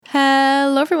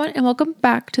Hello, everyone, and welcome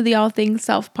back to the All Things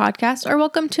Self podcast, or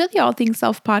welcome to the All Things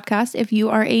Self podcast if you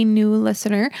are a new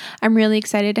listener. I'm really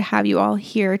excited to have you all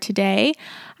here today.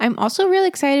 I'm also really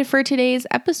excited for today's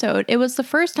episode. It was the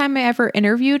first time I ever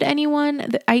interviewed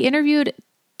anyone. I interviewed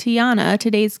Tiana,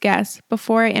 today's guest,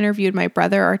 before I interviewed my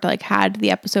brother or had the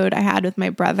episode I had with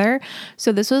my brother.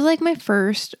 So this was my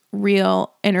first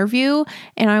real interview,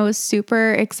 and I was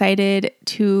super excited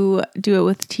to do it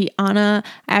with Tiana.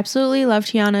 I absolutely love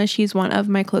Tiana. She's one of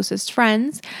my closest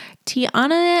friends.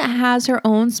 Tiana has her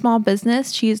own small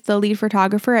business. She's the lead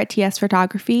photographer at TS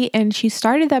Photography, and she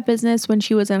started that business when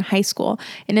she was in high school.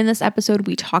 And in this episode,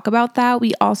 we talk about that.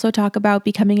 We also talk about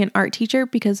becoming an art teacher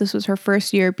because this was her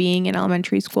first year being an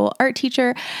elementary school art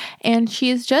teacher. And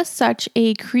she is just such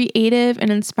a creative and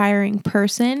inspiring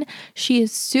person. She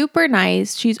is super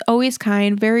nice. She's always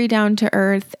kind, very down to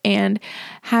earth, and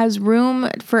has room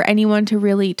for anyone to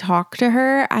really talk to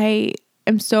her.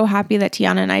 I'm so happy that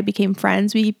Tiana and I became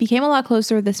friends. We became a lot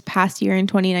closer this past year in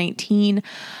 2019,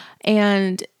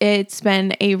 and it's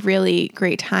been a really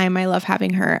great time. I love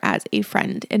having her as a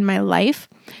friend in my life.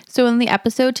 So in the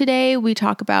episode today, we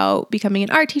talk about becoming an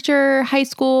art teacher, high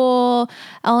school,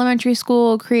 elementary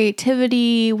school,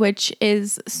 creativity, which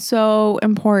is so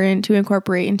important to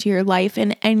incorporate into your life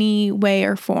in any way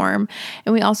or form.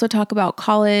 And we also talk about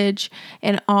college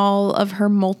and all of her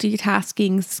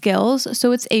multitasking skills.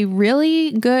 So it's a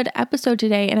really good episode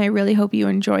today, and I really hope you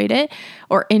enjoyed it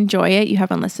or enjoy it. You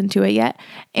haven't listened to it yet.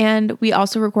 And we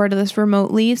also recorded this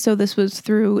remotely. So this was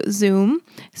through Zoom.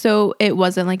 So it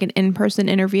wasn't an in-person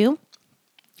interview.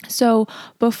 So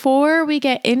before we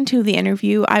get into the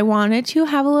interview, I wanted to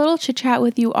have a little chit chat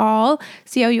with you all,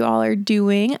 see how you all are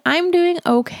doing. I'm doing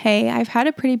okay. I've had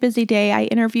a pretty busy day. I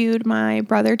interviewed my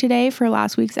brother today for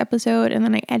last week's episode, and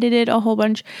then I edited a whole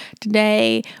bunch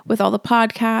today with all the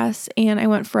podcasts, and I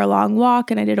went for a long walk,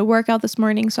 and I did a workout this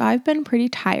morning, so I've been pretty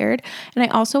tired. And I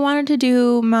also wanted to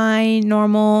do my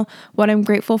normal what I'm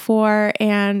grateful for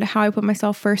and how I put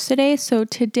myself first today. So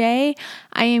today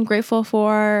I am grateful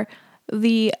for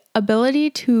the ability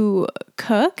to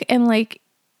cook and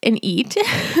eat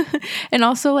and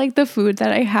also the food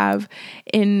that I have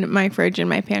in my fridge in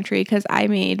my pantry, because I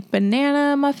made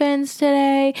banana muffins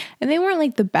today, and they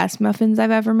weren't the best muffins I've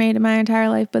ever made in my entire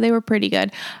life, but they were pretty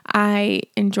good. I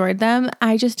enjoyed them.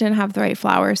 I just didn't have the right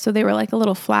flour, so they were a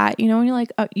little flat. You know when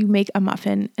you make a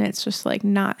muffin and it's just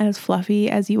not as fluffy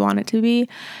as you want it to be.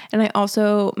 And I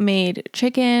also made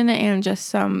chicken and just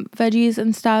some veggies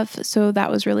and stuff, so that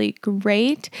was really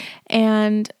great.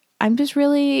 And I'm just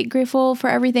really grateful for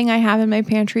everything I have in my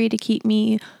pantry to keep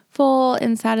me full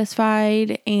and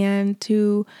satisfied, and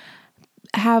to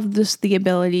have the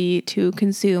ability to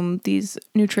consume these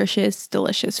nutritious,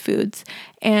 delicious foods.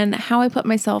 And how I put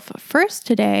myself first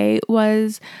today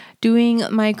was doing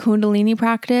my Kundalini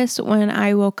practice when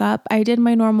I woke up. I did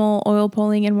my normal oil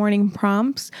pulling and morning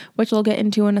prompts, which we'll get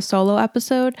into in a solo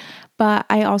episode, but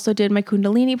I also did my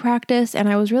Kundalini practice, and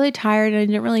I was really tired and I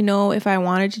didn't really know if I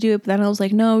wanted to do it, but then I was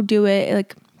no, do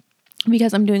it.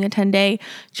 Because I'm doing a 10-day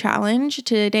challenge.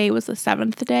 Today was the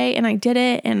 7th day, and I did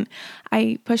it, and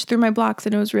I pushed through my blocks,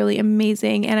 and it was really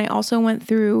amazing. And I also went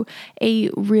through a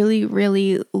really,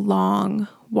 really long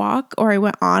walk, or I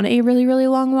went on a really, really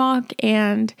long walk,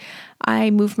 and I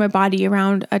moved my body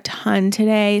around a ton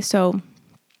today. So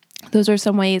those are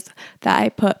some ways that I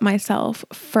put myself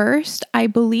first. I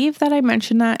believe that I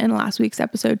mentioned that in last week's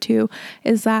episode too,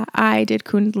 is that I did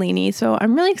Kundalini. So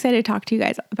I'm really excited to talk to you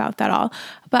guys about that all.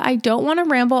 But I don't want to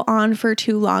ramble on for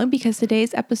too long because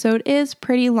today's episode is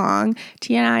pretty long.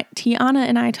 Tiana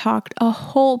and I talked a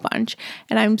whole bunch,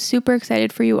 and I'm super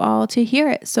excited for you all to hear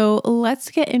it. So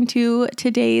let's get into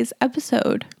today's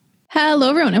episode. Hello,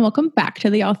 everyone, and welcome back to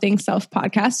the All Things Self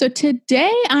podcast. So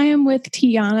today I am with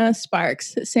Tiana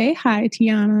Sparks. Say hi,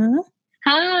 Tiana.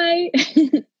 Hi.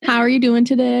 How are you doing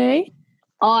today?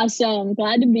 Awesome.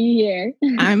 Glad to be here.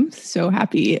 I'm so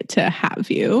happy to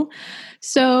have you.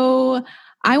 So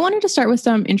I wanted to start with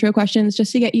some intro questions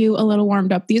just to get you a little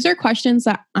warmed up. These are questions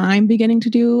that I'm beginning to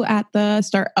do at the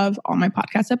start of all my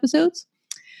podcast episodes.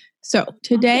 So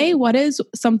today, what is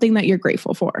something that you're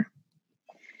grateful for?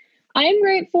 I'm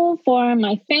grateful for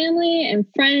my family and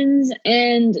friends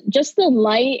and just the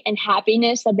light and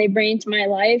happiness that they bring into my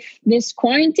life. This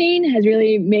quarantine has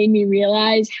really made me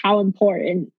realize how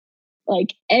important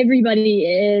everybody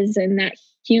is, and that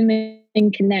human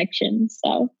connection.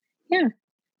 So, yeah.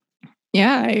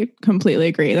 Yeah, I completely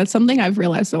agree. That's something I've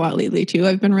realized a lot lately too.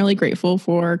 I've been really grateful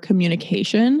for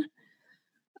communication.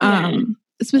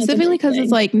 Specifically because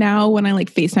it's now when I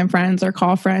FaceTime friends or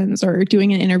call friends or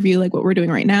doing an interview like what we're doing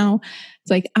right now,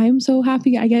 It's like, I'm so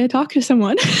happy I get to talk to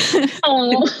someone.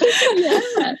 Oh,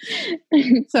 yeah.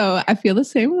 So I feel the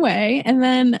same way. And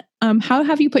then how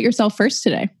have you put yourself first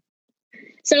today?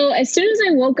 So as soon as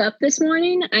I woke up this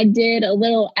morning, I did a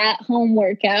little at-home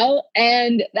workout,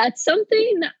 and that's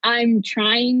something I'm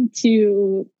trying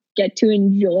to get to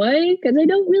enjoy because I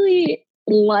don't really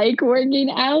like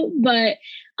working out, but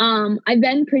I've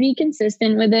been pretty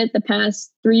consistent with it the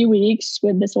past 3 weeks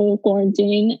with this whole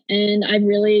quarantine, and I've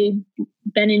really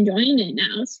been enjoying it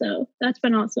now. So that's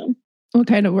been awesome. What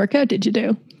kind of workout did you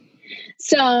do?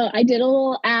 So I did a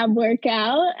little ab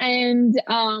workout and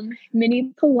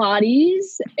mini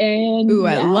Pilates. And Ooh,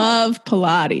 I love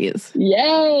Pilates.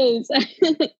 Yes.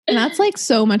 And that's like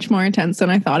so much more intense than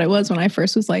I thought it was when I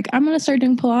first was like, I'm going to start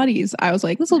doing Pilates. I was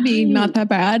like, this will be not that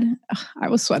bad. Ugh, I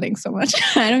was sweating so much.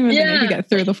 I don't even think I could get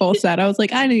through the full set. I was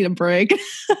like, I need a break.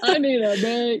 I need a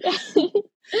break.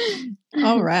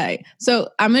 All right. So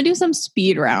I'm going to do some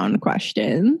speed round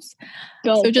questions.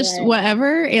 So just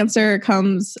whatever answer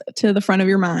comes to the front of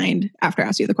your mind after I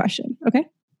ask you the question. Okay?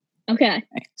 Okay.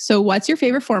 So what's your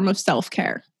favorite form of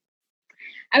self-care?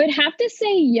 I would have to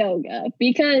say yoga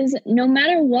because no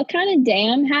matter what kind of day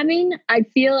I'm having, I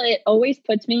feel it always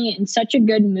puts me in such a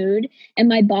good mood and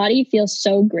my body feels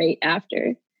so great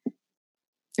after.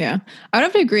 Yeah, I would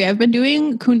have to agree. I've been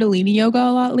doing Kundalini yoga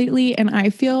a lot lately and I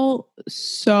feel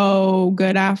so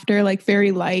good after, like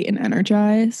very light and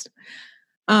energized.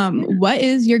 What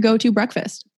is your go-to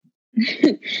breakfast?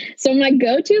 So my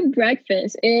go-to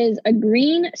breakfast is a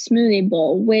green smoothie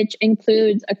bowl, which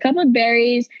includes a cup of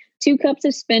berries, 2 cups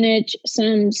of spinach,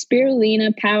 some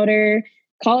spirulina powder,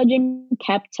 collagen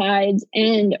peptides.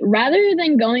 And rather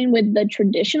than going with the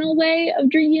traditional way of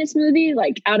drinking a smoothie,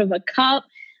 like out of a cup,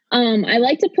 I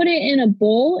like to put it in a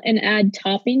bowl and add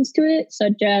toppings to it,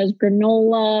 such as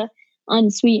granola,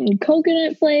 unsweetened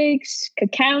coconut flakes,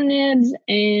 cacao nibs,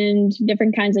 and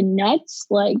different kinds of nuts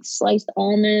like sliced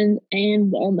almonds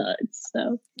and walnuts.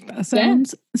 So that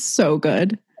sounds so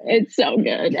good. It's so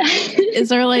good. Is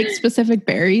there like specific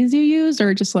berries you use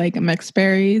or just like mixed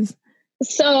berries?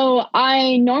 So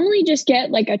I normally just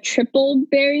get like a triple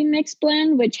berry mix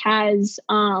blend, which has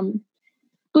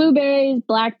blueberries,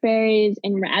 blackberries,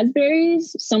 and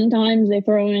raspberries. Sometimes they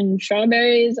throw in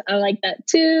strawberries. I like that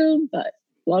too, but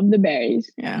love the berries.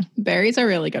 Yeah, berries are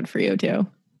really good for you too.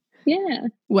 Yeah.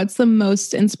 What's the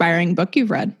most inspiring book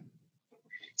you've read?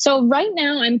 So right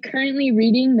now I'm currently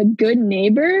reading The Good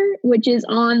Neighbor, which is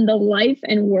on the life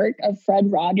and work of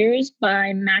Fred Rogers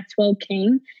by Maxwell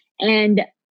King. And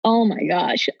oh my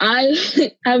gosh, I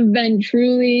have been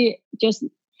truly just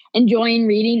enjoying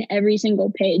reading every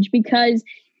single page because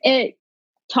it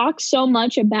talks so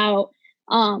much about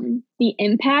the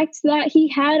impact that he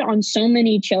had on so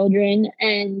many children,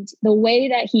 and the way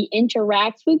that he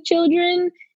interacts with children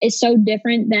is so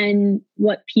different than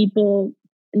what people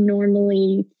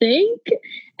normally think.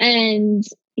 And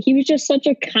he was just such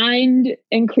a kind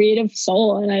and creative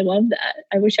soul, and I love that.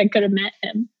 I wish I could have met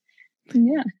him.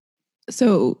 Yeah.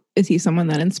 So is he someone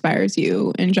that inspires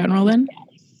you in general then?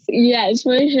 Yes,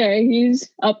 for sure. He's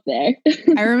up there.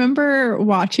 I remember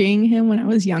watching him when I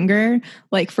was younger,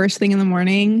 like first thing in the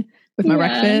morning with my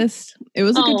breakfast. It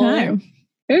was a good time.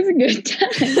 It was a good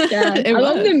time. Yeah. I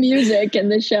love the music in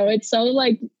the show. It's so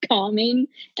like calming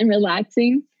and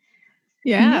relaxing.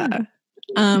 Yeah.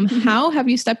 How have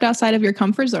you stepped outside of your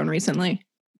comfort zone recently?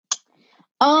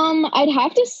 I'd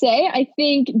have to say, I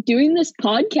think doing this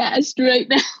podcast right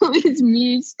now is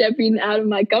me stepping out of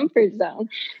my comfort zone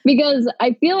because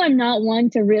I feel I'm not one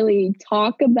to really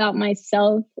talk about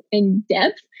myself in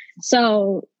depth.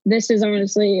 So this is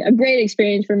honestly a great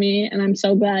experience for me, and I'm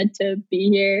so glad to be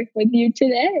here with you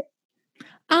today.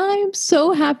 I'm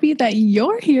so happy that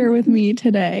you're here with me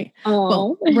today.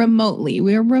 Well, remotely.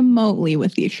 We're remotely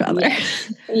with each other.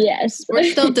 Yes. We're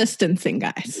still distancing,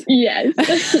 guys. Yes.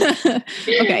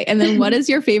 Okay. And then what is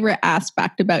your favorite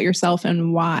aspect about yourself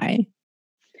and why?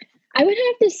 I would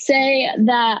have to say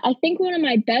that I think one of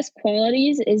my best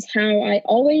qualities is how I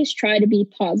always try to be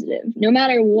positive, no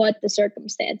matter what the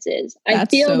circumstance is. I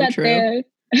feel so that true.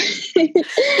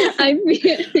 I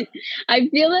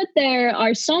feel that there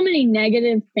are so many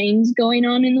negative things going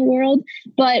on in the world,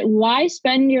 but why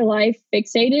spend your life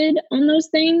fixated on those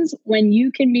things when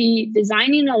you can be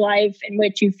designing a life in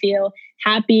which you feel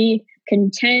happy,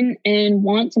 content, and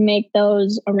want to make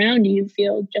those around you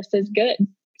feel just as good?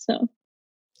 So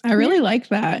I really like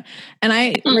that. And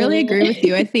I really agree with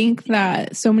you. I think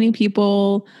that so many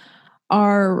people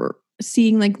are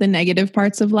seeing like the negative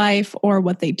parts of life or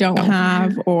what they don't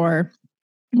have or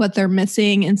what they're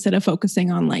missing instead of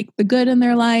focusing on like the good in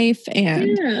their life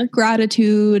and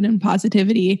gratitude and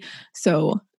positivity.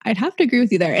 So I'd have to agree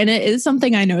with you there. And it is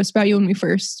something I noticed about you when we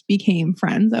first became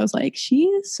friends. I was like, she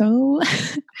is so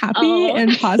happy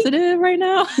and positive right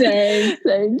now.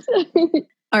 Thanks.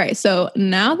 All right. So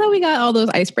now that we got all those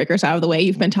icebreakers out of the way,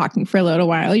 you've been talking for a little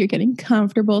while. You're getting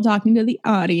comfortable talking to the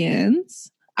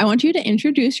audience. I want you to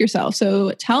introduce yourself.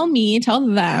 So tell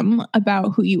them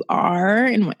about who you are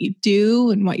and what you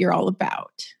do and what you're all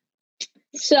about.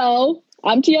 So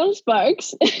I'm Tiana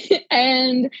Sparks,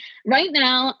 and right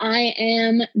now I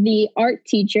am the art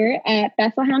teacher at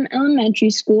Bethlehem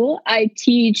Elementary School. I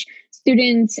teach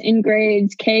students in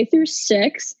grades K through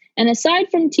 6. And aside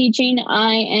from teaching,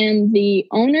 I am the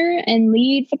owner and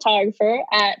lead photographer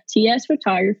at TS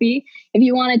Photography. If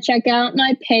you want to check out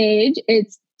my page,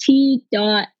 it's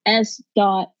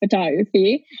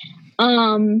t.s.photography.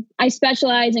 I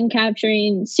specialize in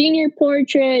capturing senior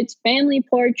portraits, family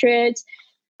portraits,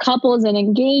 couples and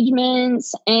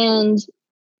engagements. And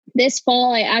this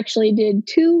fall, I actually did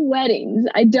 2 weddings.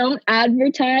 I don't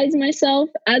advertise myself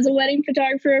as a wedding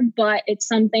photographer, but it's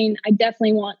something I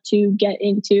definitely want to get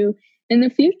into in the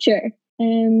future.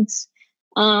 And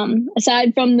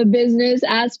aside from the business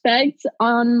aspects,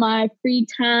 on my free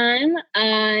time,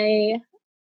 I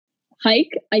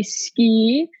hike, I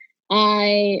ski,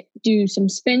 I do some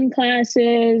spin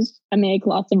classes, I make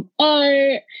lots of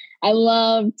art. I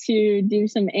love to do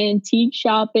some antique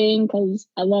shopping because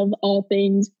I love all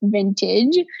things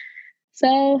vintage.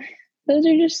 So those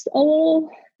are just all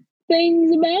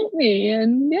things about me.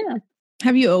 And yeah.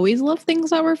 Have you always loved things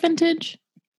that were vintage?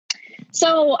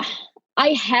 So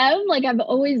I've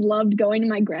always loved going to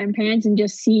my grandparents and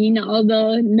just seeing all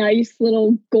the nice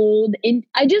little gold. And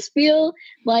I just feel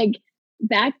like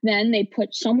back then they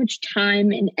put so much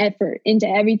time and effort into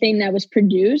everything that was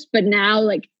produced, but now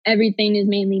like everything is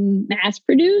mainly mass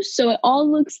produced, so it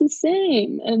all looks the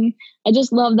same, and I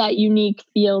just love that unique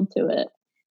feel to it.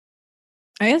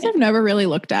 I guess I've never really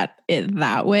looked at it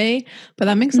that way, but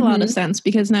that makes a lot of sense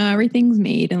because now everything's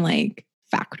made in like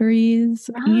factories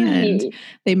and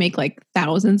they make like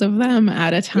thousands of them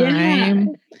at a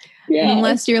time. Yeah.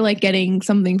 Unless you're like getting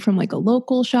something from like a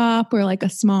local shop or like a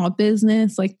small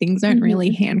business, like things aren't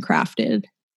really handcrafted.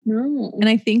 No. And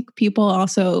I think people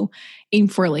also aim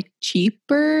for like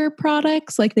cheaper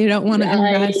products. Like they don't want to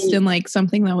invest in like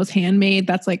something that was handmade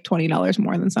that's like $20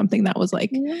 more than something that was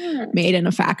like made in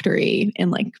a factory in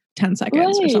like 10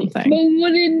 seconds or something. But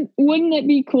wouldn't it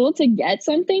be cool to get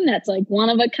something that's like one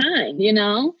of a kind, you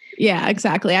know? Yeah,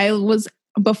 exactly.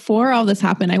 Before all this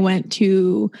happened, I went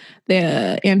to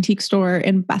the antique store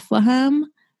in Bethlehem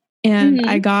and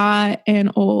I got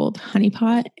an old honey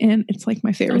pot, and it's like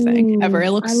my favorite thing ever.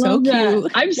 It looks so cute.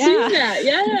 I've seen that.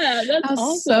 Yeah, that's I was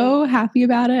awesome. so happy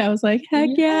about it. I was like,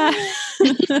 heck yeah.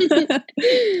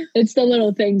 It's the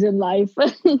little things in life.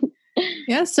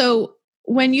 Yeah. So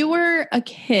when you were a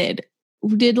kid,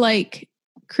 did like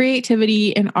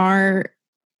creativity and art,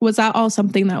 was that all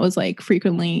something that was like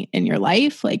frequently in your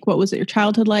life? Like, what was your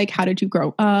childhood like? How did you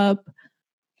grow up?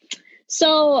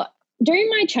 So during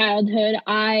my childhood,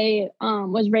 I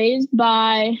was raised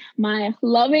by my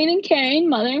loving and caring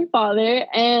mother and father,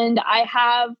 and I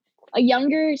have a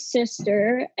younger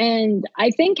sister. And I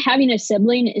think having a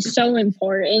sibling is so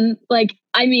important. Like,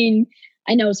 I mean,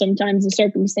 I know sometimes the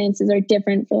circumstances are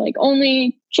different for like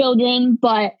only children,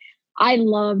 but I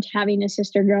loved having a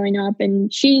sister growing up,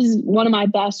 and she's one of my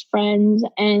best friends,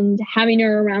 and having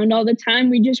her around all the time,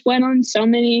 we just went on so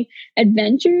many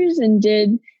adventures and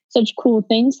did such cool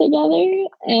things together.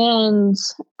 And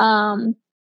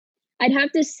I'd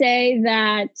have to say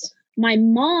that my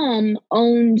mom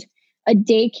owned a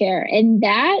daycare, and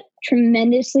that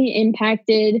tremendously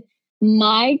impacted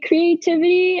my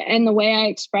creativity and the way I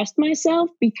expressed myself,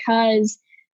 because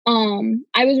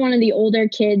I was one of the older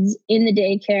kids in the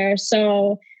daycare.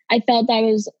 So I felt I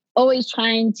was always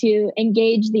trying to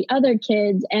engage the other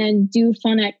kids and do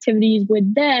fun activities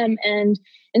with them and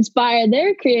inspire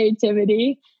their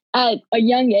creativity at a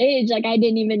young age. Like, I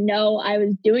didn't even know I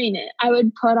was doing it. I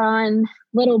would put on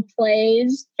little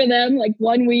plays for them. Like,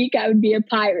 one week I would be a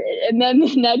pirate, and then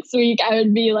the next week I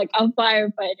would be like a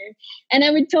firefighter. And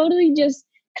I would totally just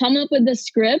come up with the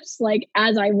scripts like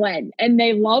as I went, and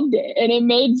they loved it and it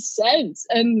made sense.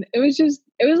 And it was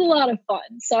a lot of fun.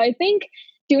 So I think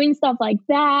doing stuff like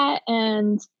that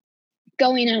and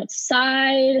going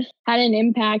outside had an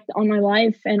impact on my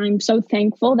life. And I'm so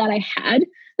thankful that I had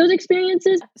those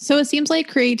experiences. So it seems like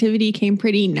creativity came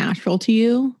pretty natural to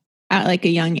you. at like a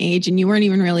young age and you weren't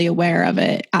even really aware of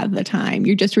it at the time.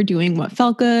 You just were doing what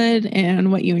felt good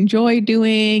and what you enjoyed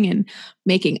doing and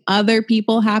making other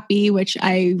people happy, which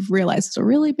I realized is a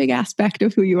really big aspect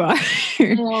of who you are.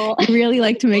 Well, You really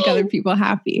like to make other people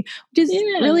happy, which is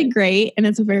yeah. really great. And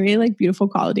it's a very like beautiful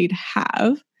quality to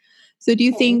have. So do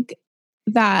you think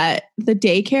that the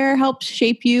daycare helped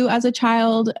shape you as a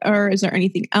child, or is there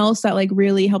anything else that like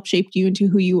really helped shape you into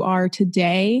who you are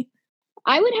today?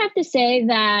 I would have to say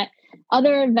that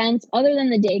other events other than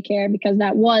the daycare, because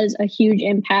that was a huge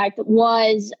impact,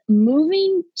 was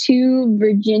moving to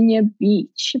Virginia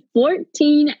Beach,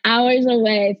 14 hours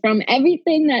away from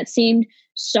everything that seemed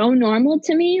so normal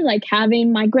to me, like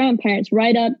having my grandparents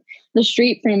right up the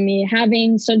street from me,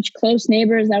 having such close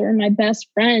neighbors that were my best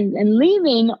friends, and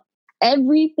leaving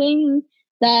everything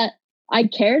that I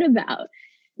cared about.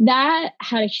 That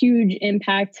had a huge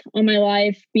impact on my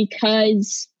life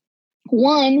because,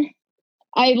 one,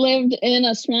 I lived in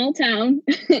a small town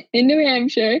in New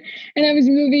Hampshire, and I was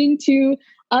moving to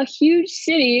a huge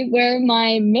city where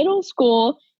my middle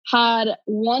school had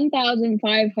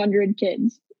 1,500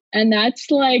 kids. And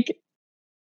that's like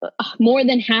more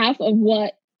than half of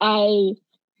what I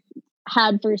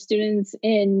had for students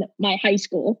in my high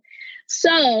school.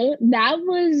 So that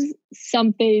was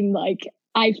something like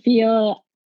I feel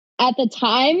at the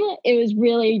time it was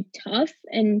really tough,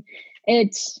 and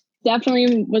it's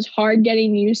definitely was hard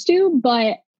getting used to,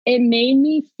 but it made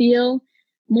me feel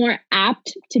more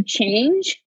apt to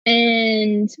change.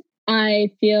 And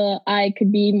I feel I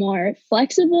could be more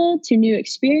flexible to new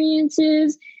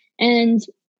experiences. And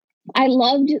I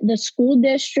loved the school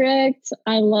district.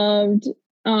 I loved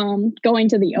going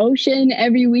to the ocean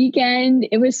every weekend.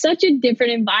 It was such a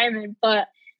different environment, but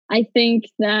I think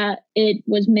that it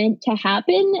was meant to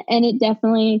happen. And it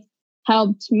definitely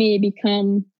helped me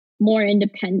become more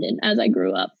independent as I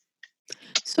grew up.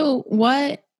 So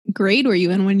what grade were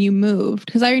you in when you moved?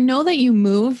 Because I know that you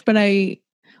moved, but we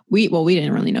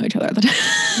didn't really know each other at the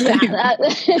time. Yeah,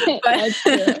 that's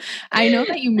true. I know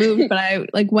that you moved, but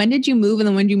when did you move and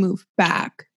then when did you move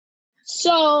back?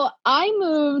 So I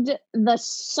moved the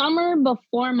summer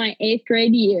before my 8th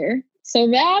grade year. So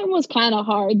that was kind of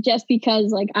hard just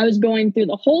because like I was going through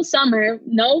the whole summer,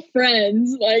 no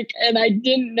friends, and I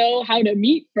didn't know how to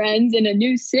meet friends in a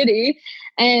new city.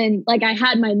 And like I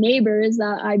had my neighbors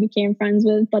that I became friends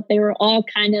with, but they were all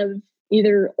kind of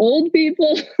either old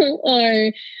people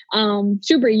or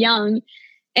super young.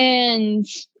 And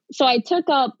so I took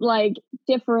up like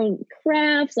different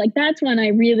crafts. Like that's when I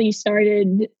really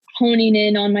started honing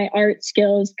in on my art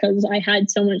skills because I had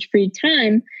so much free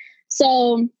time.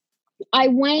 So I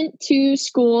went to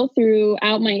school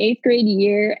throughout my 8th grade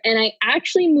year, and I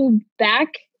actually moved back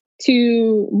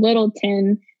to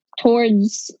Littleton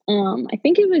towards, I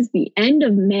think it was the end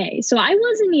of May. So I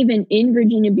wasn't even in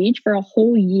Virginia Beach for a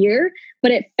whole year,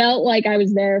 but it felt like I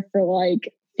was there for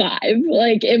like 5.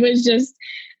 Like it was just,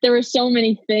 there were so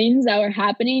many things that were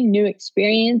happening, new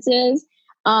experiences.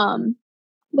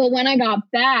 But when I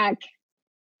got back,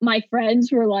 my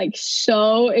friends were like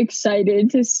so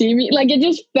excited to see me. Like it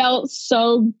just felt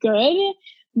so good.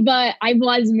 But I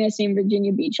was missing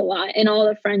Virginia Beach a lot and all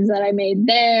the friends that I made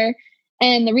there.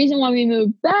 And the reason why we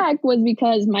moved back was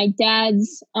because my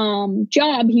dad's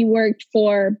job, he worked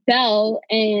for Bell,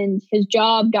 and his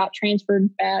job got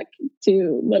transferred back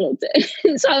to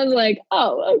Littleton. So I was like,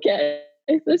 oh, okay,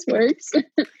 this works.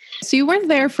 So you weren't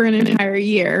there for an entire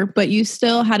year, but you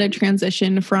still had a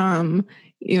transition from,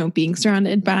 being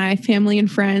surrounded by family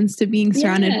and friends to being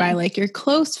surrounded by like your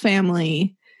close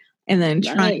family and then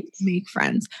trying to make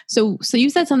friends. So you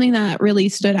said something that really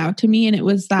stood out to me, and it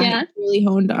was that you really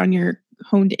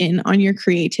honed in on your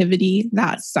creativity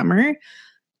that summer.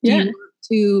 Do you want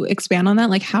to expand on that?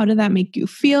 Like, how did that make you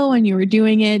feel when you were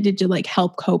doing it? Did you like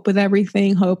help cope with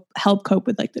everything? Help cope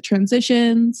with like the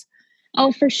transitions?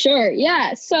 Oh, for sure.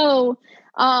 Yeah. So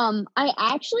I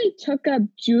actually took up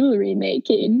jewelry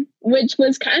making, which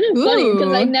was kind of funny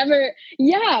because I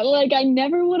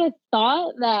never would have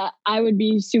thought that I would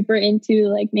be super into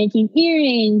like making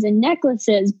earrings and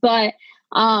necklaces. But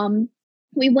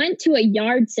we went to a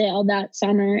yard sale that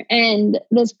summer, and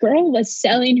this girl was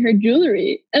selling her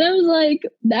jewelry. And I was like,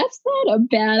 that's not a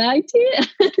bad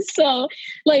idea. So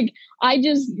like, I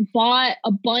just bought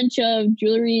a bunch of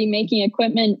jewelry making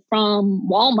equipment from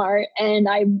Walmart, and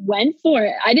I went for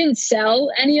it. I didn't sell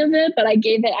any of it, but I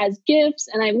gave it as gifts,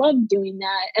 and I loved doing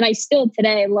that. And I still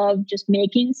today love just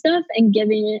making stuff and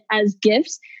giving it as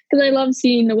gifts because I love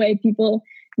seeing the way people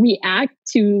react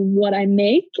to what I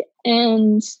make.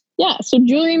 And yeah, so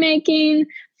jewelry making,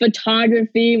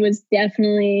 photography was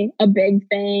definitely a big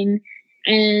thing.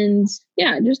 And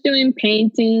yeah, just doing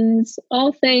paintings,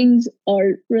 all things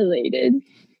art related.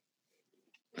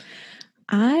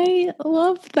 I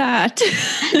love that.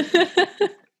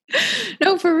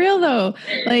 No, for real though.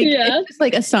 Like it's just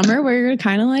like a summer where you're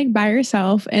kind of like by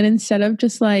yourself, and instead of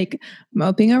just like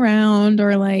moping around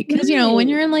or like, because you know when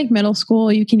you're in like middle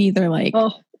school, you can either like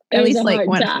at least like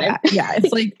one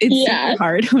it's like it's super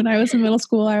hard. When I was in middle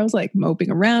school, I was like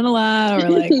moping around a lot or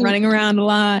like running around a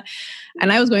lot,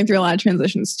 and I was going through a lot of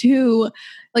transitions too.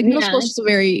 Like middle school is just a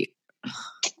very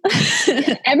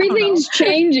everything's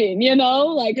changing, you know,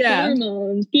 like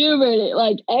hormones, puberty,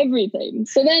 like everything.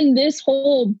 So then this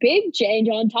whole big change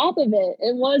on top of it,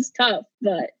 it was tough,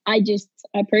 but I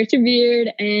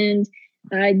persevered and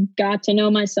I got to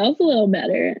know myself a little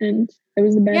better, and it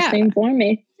was the best thing for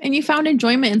me. And you found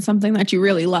enjoyment in something that you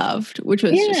really loved, which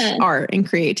was just art and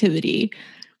creativity.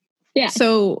 Yeah.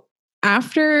 So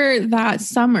after that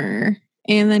summer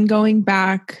and then going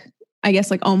back, I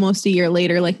guess like almost a year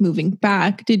later, like moving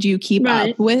back, did you keep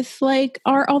up with like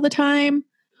art all the time?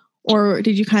 Or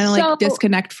did you kind of like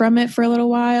disconnect from it for a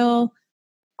little while?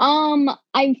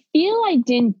 I feel I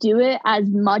didn't do it as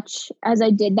much as I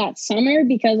did that summer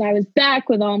because I was back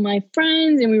with all my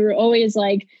friends and we were always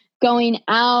like going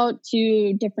out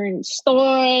to different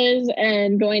stores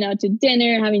and going out to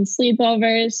dinner, having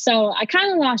sleepovers. So I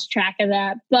kind of lost track of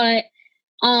that. But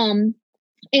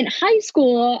in high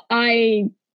school, I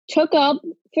took up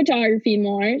photography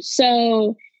more.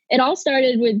 So it all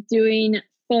started with doing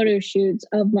photo shoots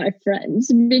of my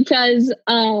friends because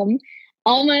all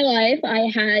my life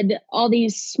I had all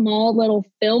these small little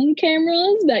film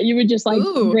cameras that you would just like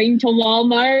bring to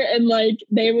Walmart and like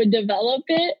they would develop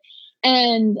it.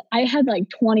 And I had like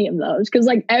 20 of those because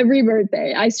like every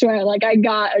birthday, I swear, like I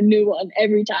got a new one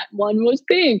every time. One was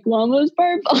pink, one was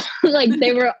purple. Like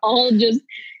they were all just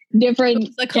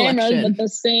different cameras, but the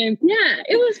same. Yeah,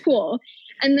 it was cool.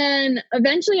 And then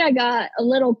eventually I got a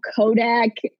little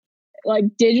Kodak like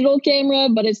digital camera,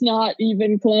 but it's not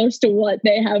even close to what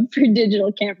they have for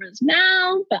digital cameras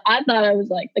now. But I thought I was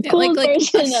like the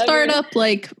coolest person a startup, ever.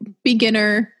 Like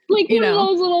beginner, like one of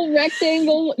those little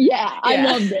rectangle. Yeah, I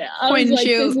loved it. I was like,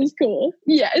 this is cool.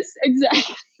 Yes,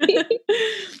 exactly.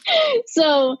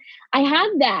 So I had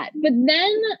that, but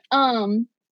then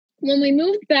when we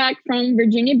moved back from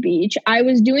Virginia Beach, I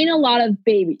was doing a lot of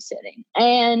babysitting.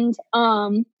 And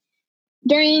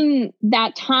during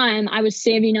that time, I was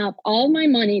saving up all my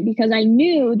money because I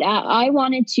knew that I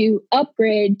wanted to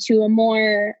upgrade to a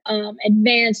more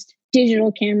advanced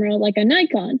digital camera like a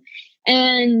Nikon.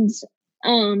 And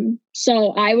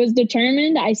so I was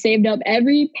determined. I saved up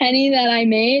every penny that I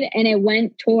made and it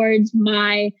went towards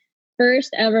my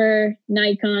first ever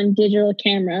Nikon digital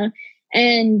camera.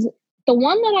 And the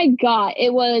one that I got,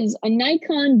 it was a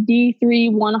Nikon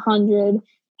D3-100,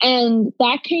 and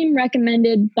that came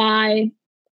recommended by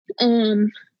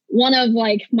one of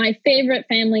like my favorite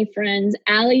family friends,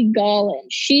 Allie Gollin.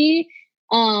 She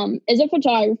is a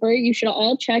photographer. You should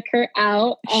all check her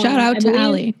out. Shout out to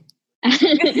Allie.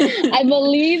 I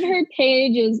believe her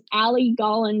page is Allie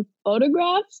Gollin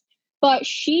Photographs, but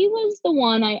she was the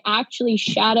one I actually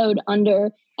shadowed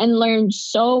under and learned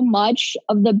so much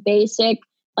of the basic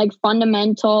like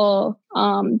fundamental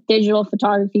digital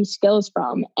photography skills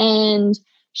from. And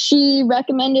she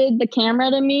recommended the camera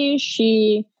to me.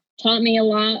 She taught me a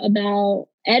lot about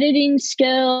editing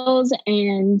skills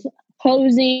and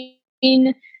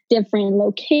posing, different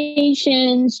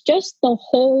locations, just the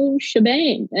whole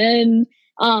shebang. And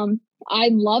I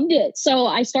loved it. So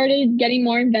I started getting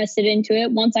more invested into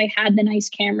it. Once I had the nice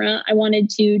camera, I wanted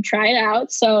to try it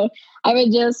out. So I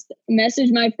would just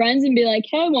message my friends and be like,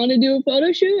 hey, I want to do a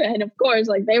photo shoot. And of course,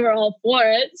 like they were all for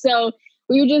it. So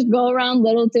we would just go around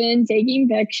Littleton taking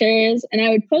pictures and I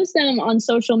would post them on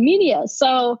social media.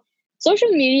 So social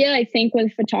media, I think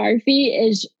with photography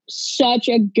is such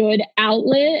a good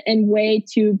outlet and way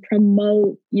to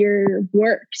promote your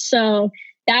work. So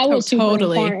that was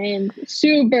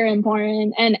super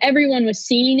important. And everyone was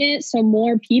seeing it. So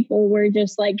more people were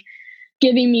just like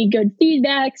giving me good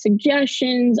feedback,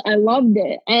 suggestions. I loved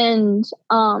it. And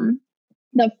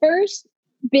the first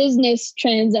business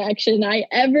transaction I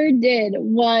ever did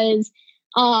was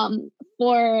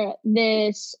for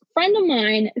this friend of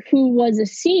mine who was a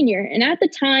senior. And at the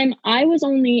time, I was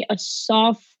only a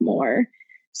sophomore.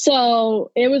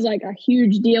 So it was like a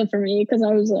huge deal for me because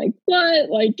I was like, what?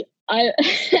 Like,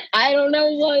 I don't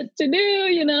know what to do,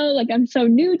 you know, like I'm so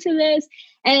new to this.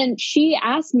 And she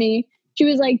asked me, she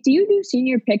was like, do you do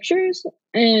senior pictures?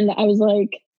 And I was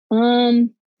like,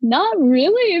 not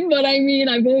really, but I mean,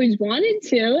 I've always wanted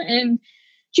to. And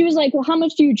she was like, well, how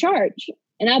much do you charge?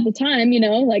 And at the time,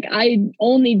 like I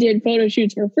only did photo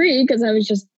shoots for free because I was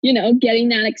just, getting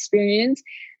that experience.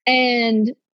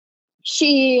 And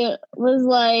she was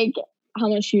like, how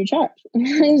much do you charge? I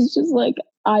was just like,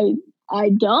 I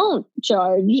don't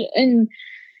charge. And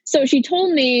so she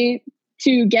told me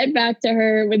to get back to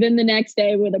her within the next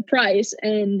day with a price,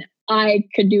 and I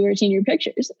could do her senior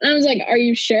pictures. And I was like, are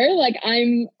you sure? Like,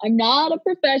 I'm not a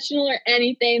professional or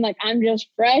anything. Like, I'm just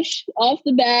fresh off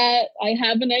the bat. I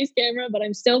have a nice camera, but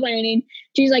I'm still learning.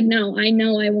 She's like, no, I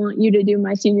know I want you to do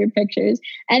my senior pictures.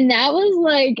 And that was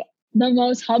like the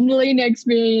most humbling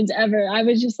experience ever. I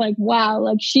was just like, wow,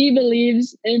 like she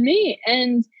believes in me.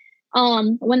 And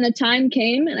when the time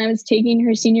came and I was taking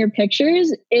her senior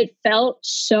pictures, it felt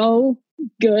so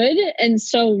good and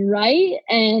so right.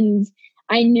 And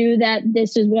I knew that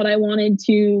this is what I wanted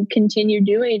to continue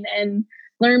doing and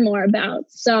learn more about.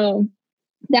 So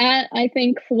that, I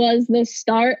think, was the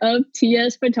start of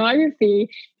TS Photography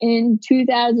in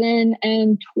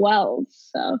 2012.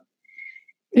 So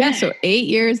yeah, so 8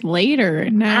 years later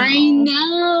now. I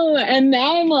know. And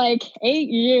now I'm like 8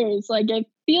 years. Like it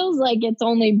feels like it's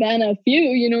only been a few,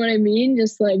 you know what I mean?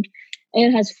 Just like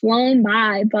it has flown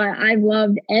by, but I've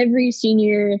loved every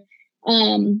senior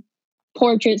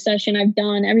portrait session I've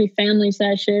done, every family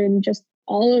session, just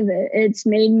all of it. It's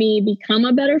made me become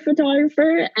a better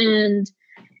photographer. And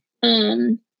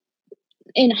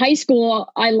in high school,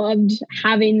 I loved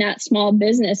having that small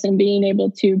business and being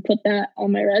able to put that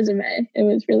on my resume. It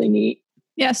was really neat.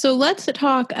 Yeah. So let's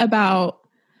talk about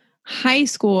high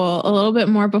school a little bit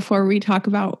more before we talk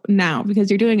about now, because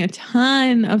you're doing a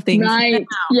ton of things. Right. Now.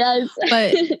 Yes.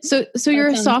 But so you're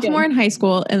a sophomore in high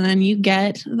school, and then you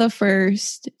get the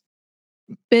first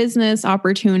business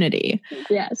opportunity.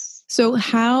 Yes. So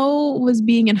how was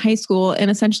being in high school and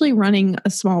essentially running a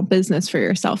small business for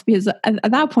yourself? Because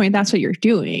at that point, that's what you're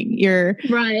doing. You're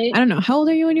right. I don't know. How old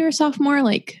are you when you were a sophomore?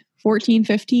 Like 14,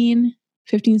 15,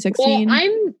 16?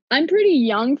 Well, I'm pretty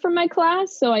young for my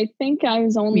class. So I think I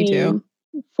was only Me too.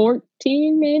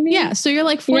 14 maybe. Yeah. So you're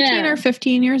like 14 or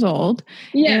 15 years old.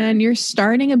 Yeah. And you're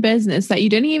starting a business that you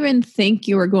didn't even think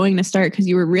you were going to start because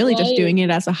you were really just doing it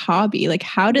as a hobby. Like,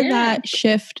 how did that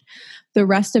shift the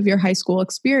rest of your high school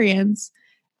experience?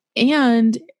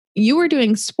 And you were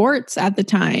doing sports at the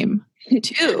time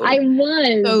too. I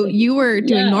was. So you were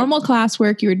doing normal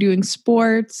classwork, you were doing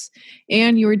sports,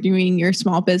 and you were doing your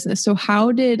small business. So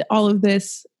how did all of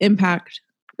this impact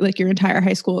like your entire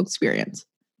high school experience?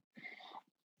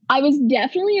 I was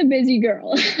definitely a busy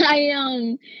girl.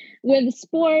 With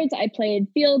sports, I played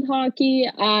field hockey.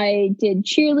 I did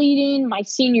cheerleading. My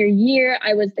senior year,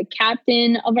 I was the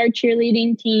captain of our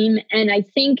cheerleading team. And I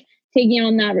think taking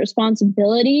on that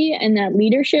responsibility and that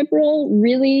leadership role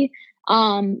really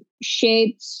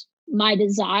shaped my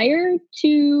desire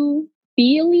to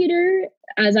be a leader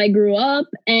as I grew up.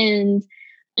 And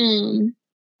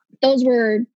those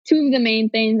were two of the main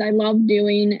things I loved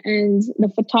doing, and the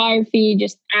photography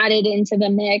just added into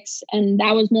the mix. And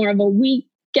that was more of a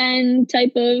weekend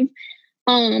type of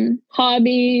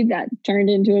hobby that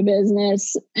turned into a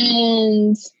business.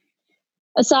 And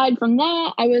aside from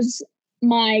that, I was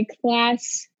my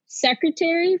class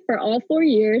secretary for all 4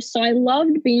 years. So I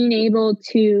loved being able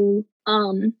to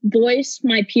voice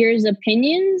my peers'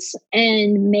 opinions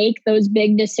and make those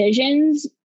big decisions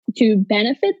to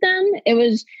benefit them. It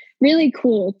was really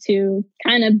cool to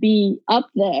kind of be up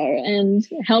there and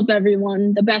help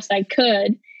everyone the best I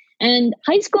could. And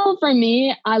high school for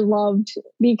me, I loved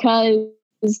because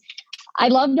I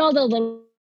loved all the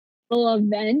little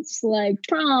events like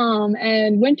prom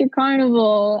and winter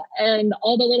carnival and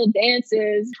all the little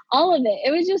dances, all of it. It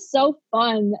was just so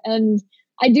fun, and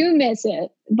I do miss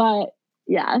it. But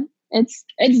yeah, it's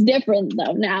different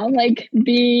though now. Like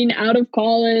being out of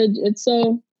college, it's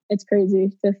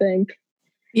crazy to think.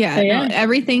 Yeah, so, no,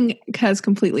 everything has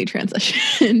completely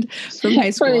transitioned from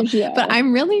high school. Sure. But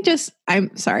I'm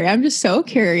sorry, I'm just so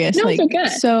curious. No, like, it's okay.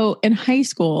 So in high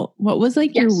school, what was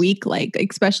like your week like,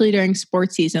 especially during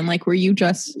sports season? Like, were you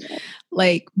just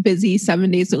like busy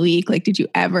 7 days a week? Like, did you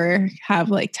ever have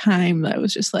like time that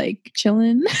was just like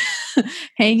chilling,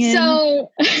 hanging?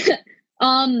 So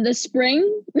the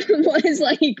spring was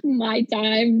like my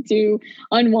time to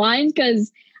unwind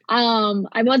because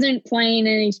I wasn't playing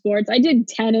any sports. I did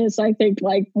tennis, I think,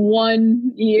 like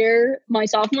 1 year, my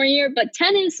sophomore year. But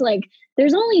tennis, like,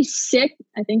 there's only six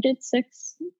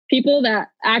people that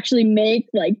actually make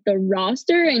like the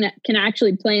roster and can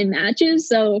actually play in matches.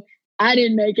 So I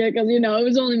didn't make it because, it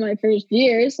was only my first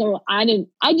year. So I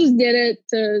just did it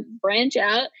to branch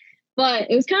out.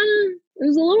 But it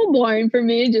was a little boring for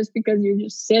me just because you're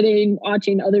just sitting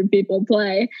watching other people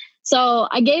play. So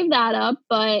I gave that up,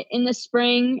 but in the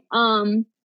spring,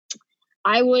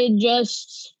 I would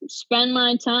just spend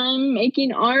my time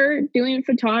making art, doing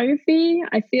photography.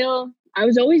 I feel I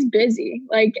was always busy.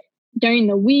 Like during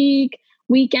the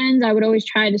weekends, I would always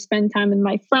try to spend time with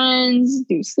my friends,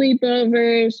 do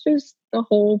sleepovers, just the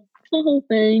whole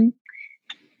thing.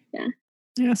 Yeah.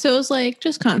 Yeah. So it was like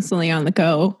just constantly on the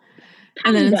go.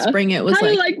 And then in spring it was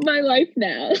like my life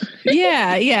now.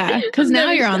 Yeah. Because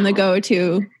now you're on the go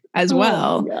too as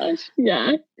well. Oh my gosh.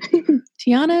 Yeah.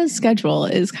 Tiana's schedule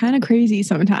is kind of crazy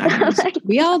sometimes.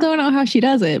 We all don't know how she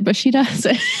does it, but she does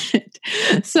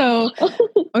it. So,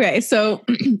 okay. So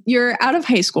you're out of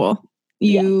high school.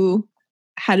 You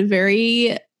had a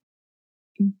very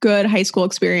good high school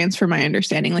experience from my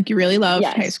understanding. Like you really loved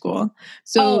high school.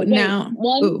 So now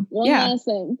one last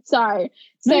thing. Sorry.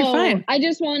 So no, you're fine. I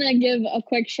just want to give a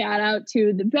quick shout out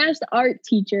to the best art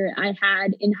teacher I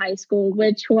had in high school,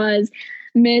 which was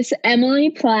Miss Emily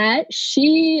Platt.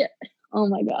 She, oh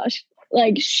my gosh,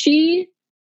 like she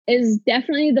is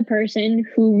definitely the person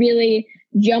who really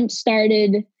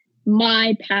jump-started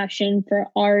my passion for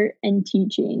art and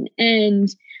teaching. And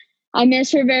I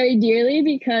miss her very dearly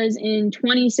because in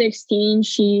 2016,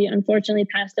 she unfortunately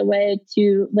passed away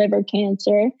to liver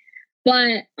cancer.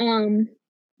 But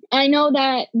I know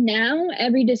that now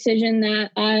every decision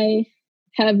that I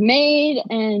have made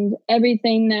and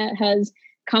everything that has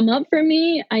come up for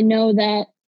me, I know that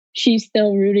she's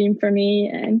still rooting for me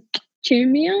and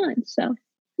cheering me on. So,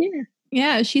 yeah.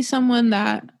 Yeah, she's someone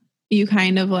that you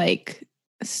kind of like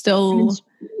still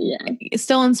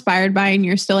inspired by, and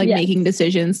you're still like making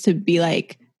decisions to be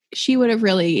like, she would have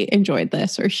really enjoyed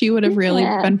this, or she would have really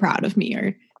been proud of me,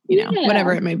 or, you know,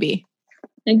 whatever it may be.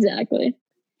 Exactly.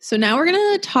 So now we're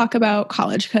going to talk about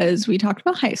college, because we talked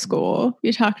about high school.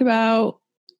 We talked about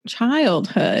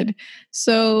childhood.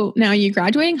 So now you're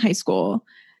graduating high school.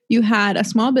 You had a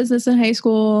small business in high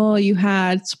school. You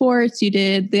had sports. You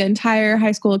did the entire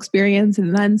high school experience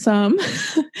and then some.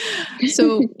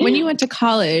 So when you went to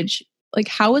college, like,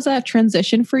 how was that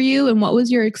transition for you? And what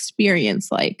was your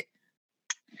experience like?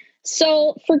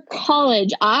 So for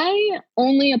college, I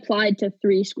only applied to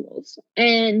 3 schools,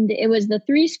 and it was the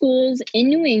 3 schools in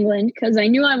New England because I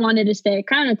knew I wanted to stay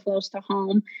kind of close to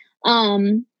home.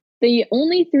 The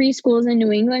only 3 schools in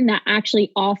New England that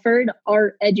actually offered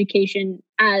art education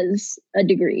as a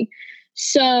degree.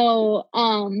 So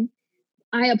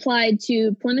I applied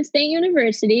to Plymouth State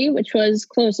University, which was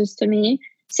closest to me,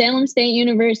 Salem State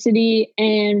University,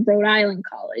 and Rhode Island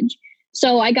College.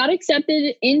 So I got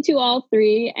accepted into all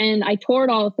 3 and I toured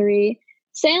all 3.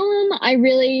 Salem, I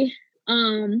really,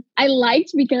 I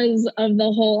liked because of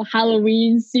the whole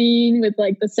Halloween scene with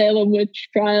like the Salem witch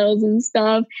trials and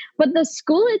stuff. But the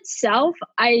school itself,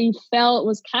 I felt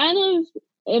was kind of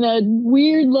in a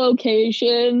weird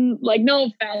location. Like, no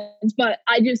offense, but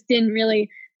I just didn't really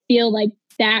feel like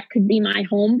that could be my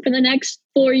home for the next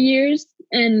 4 years.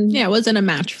 And yeah, it wasn't a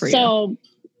match for you.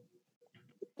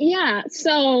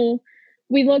 So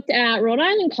we looked at Rhode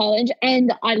Island College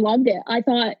and I loved it. I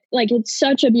thought like it's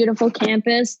such a beautiful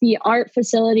campus. The art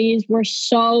facilities were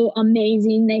so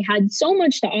amazing. They had so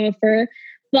much to offer.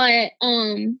 But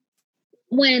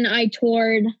when I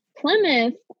toured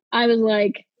Plymouth, I was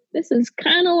like, this is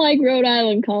kind of like Rhode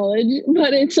Island College,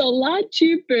 but it's a lot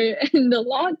cheaper and a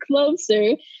lot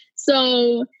closer.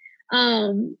 So,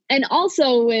 and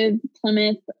also with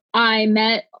Plymouth, I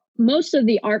met most of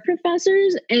the art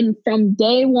professors, and from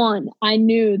day one I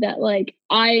knew that like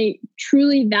I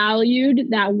truly valued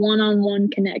that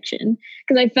one-on-one connection,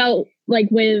 because I felt like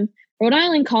with Rhode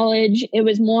Island College it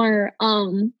was more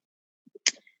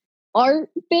art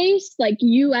based, like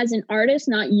you as an artist,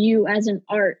 not you as an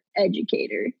art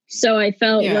educator. So I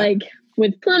felt like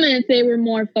with Plymouth they were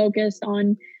more focused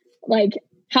on like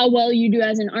how well you do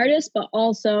as an artist, but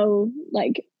also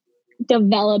like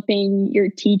developing your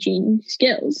teaching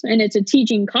skills. And it's a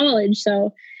teaching college,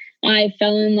 so I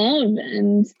fell in love,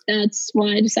 and that's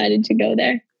why I decided to go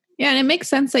there. Yeah, and it makes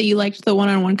sense that you liked the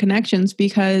one-on-one connections,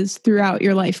 because throughout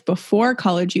your life before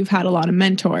college, you've had a lot of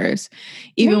mentors.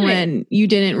 Even when you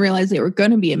didn't realize they were going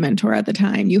to be a mentor at the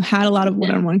time, you had a lot of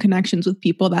one-on-one connections with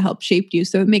people that helped shape you.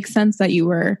 So it makes sense that you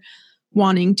were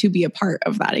wanting to be a part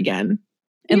of that again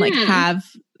and like have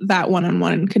that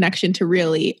one-on-one connection to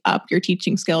really up your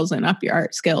teaching skills and up your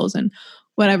art skills and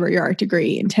whatever your art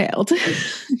degree entailed.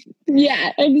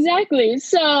 Yeah, exactly.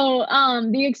 So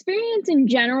the experience in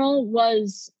general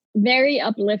was very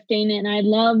uplifting and I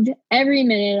loved every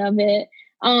minute of it.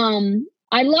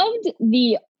 I loved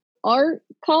the art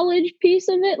college piece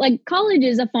of it. Like, college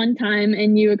is a fun time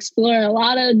and you explore a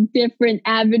lot of different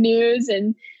avenues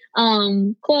and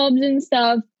clubs and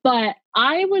stuff. But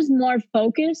I was more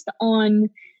focused on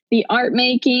the art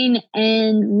making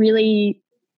and really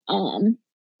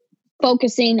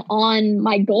focusing on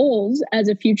my goals as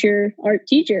a future art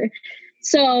teacher.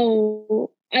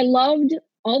 So I loved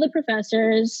all the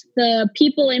professors, the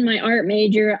people in my art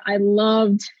major. I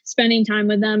loved spending time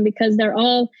with them because they're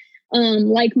all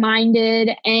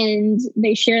like-minded and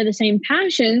they share the same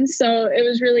passions. So it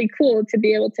was really cool to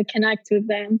be able to connect with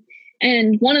them.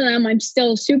 And one of them I'm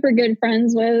still super good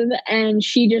friends with, and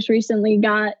she just recently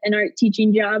got an art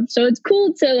teaching job. So it's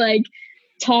cool to like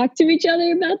talk to each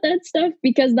other about that stuff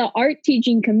because the art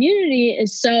teaching community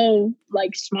is so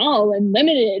like small and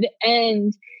limited,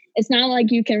 and it's not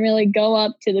like you can really go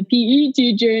up to the PE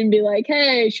teacher and be like,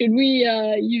 hey, should we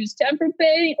use tempera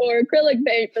paint or acrylic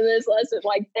paint for this lesson?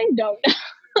 Like, they don't know.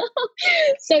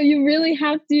 So you really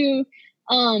have to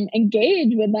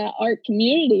engage with that art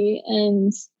community,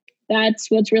 and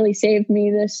that's what's really saved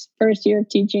me this first year of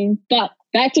teaching. But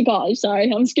back to college.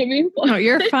 Sorry, I'm skipping. No,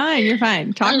 you're fine. You're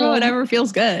fine. Talk about whatever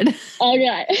feels good.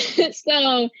 Okay.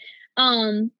 So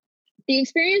the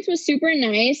experience was super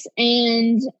nice.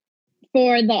 And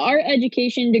for the art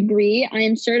education degree, I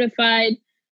am certified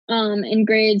in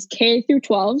grades K through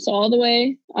 12, so all the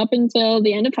way up until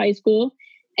the end of high school.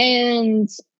 And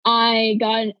I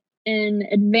got an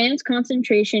advanced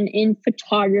concentration in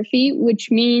photography,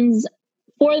 which means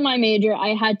for my major,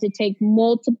 I had to take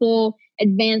multiple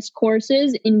advanced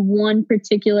courses in one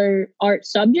particular art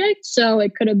subject. So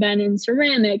it could have been in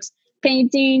ceramics,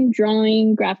 painting,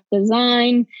 drawing, graphic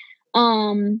design,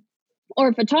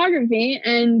 or photography.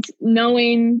 And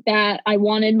knowing that I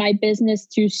wanted my business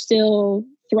to still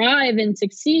thrive and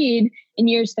succeed in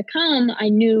years to come, I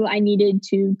knew I needed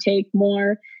to take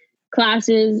more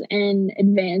classes and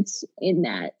advance in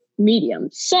that medium.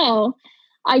 So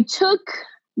I took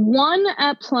one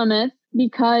at Plymouth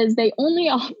because they only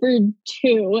offered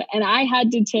 2, and I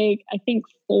had to take, I think,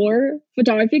 4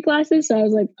 photography classes. So I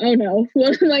was like, oh no,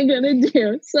 what am I going to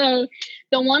do? So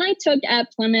the one I took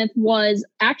at Plymouth was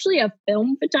actually a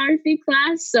film photography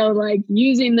class. So like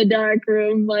using the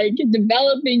darkroom, like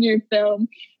developing your film.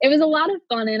 It was a lot of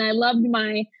fun, and I loved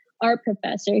my art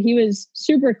professor. He was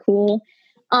super cool.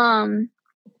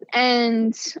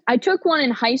 And I took one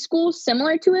in high school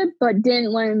similar to it, but didn't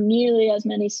learn nearly as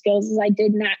many skills as I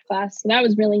did in that class. So that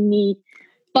was really neat.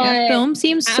 But yeah, film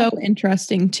seems so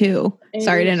interesting too.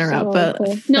 Sorry to interrupt, so but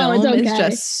cool. Film is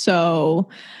just so,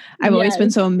 I've always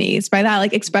been so amazed by that.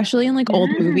 Like, especially in like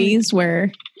old movies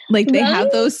where like they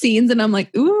have those scenes and I'm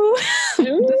like, ooh,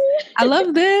 I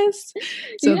love this.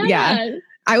 So yeah,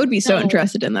 I would be so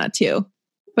interested in that too.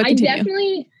 But I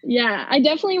definitely,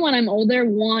 when I'm older,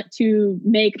 want to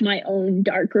make my own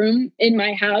darkroom in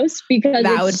my house because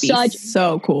that would be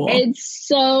so cool. It's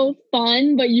so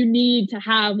fun, but you need to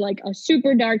have like a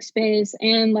super dark space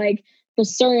and like the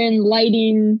certain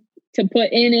lighting to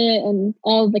put in it and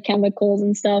all the chemicals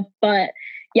and stuff. But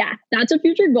yeah, that's a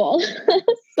future goal.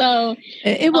 So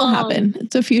it will happen.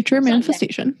 It's a future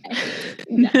manifestation.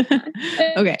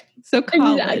 Okay, so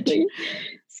college. Exactly.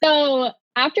 So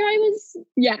after I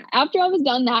was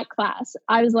done that class,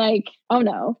 I was like, oh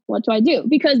no, what do I do?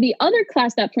 Because the other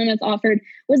class that Plymouth offered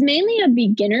was mainly a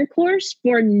beginner course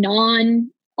for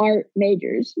non-art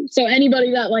majors. So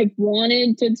anybody that like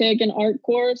wanted to take an art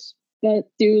course but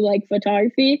do like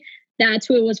photography, that's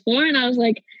who it was for. And I was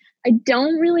like, I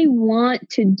don't really want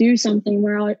to do something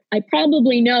where I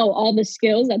probably know all the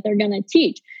skills that they're going to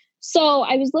teach. So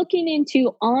I was looking into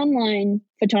online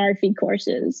photography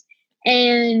courses.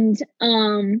 And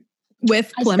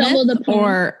with Plymouth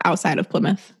or outside of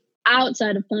Plymouth?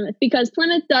 Outside of Plymouth, because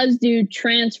Plymouth does do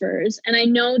transfers, and I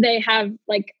know they have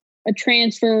like a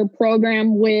transfer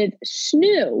program with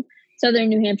SNU, Southern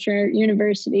New Hampshire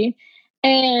University.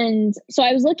 And so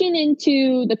I was looking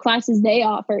into the classes they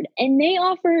offered, and they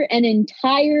offer an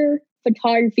entire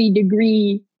photography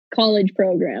degree college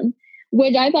program,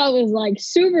 which I thought was like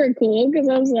super cool because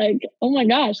I was like, oh my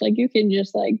gosh, like you can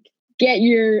just like get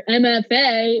your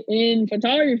MFA in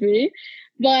photography.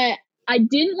 But I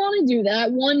didn't want to do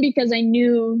that. One, because I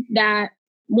knew that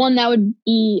that would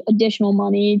be additional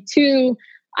money. 2,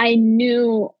 I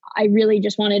knew I really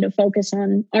just wanted to focus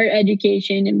on art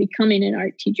education and becoming an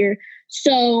art teacher.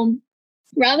 So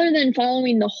rather than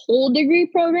following the whole degree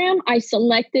program, I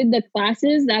selected the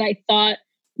classes that I thought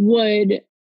would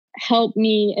help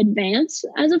me advance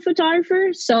as a photographer.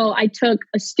 So I took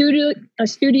a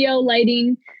studio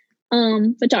lighting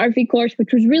photography course,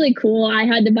 which was really cool. I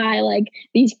had to buy like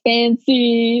these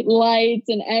fancy lights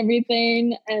and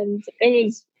everything, and it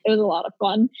was a lot of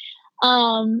fun.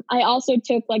 I also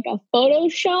took like a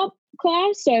Photoshop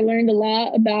class. So I learned a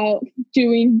lot about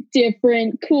doing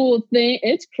different cool things.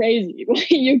 It's crazy what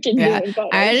you can do in Photoshop.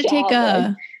 I had to take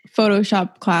a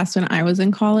Photoshop class when I was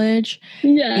in college.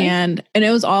 Yeah. And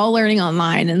it was all learning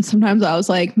online. And sometimes I was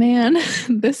like, man,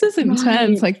 this is intense.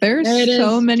 Right. Like there's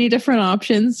so many different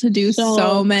options to do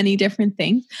so many different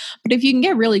things. But if you can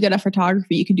get really good at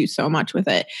photography, you can do so much with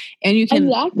it. And you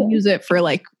can use it for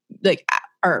like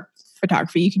or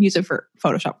photography. You can use it for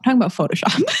Photoshop. I'm talking about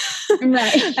Photoshop.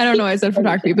 Right. I don't know why I said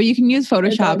photography, but you can use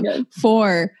Photoshop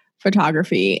for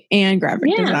photography and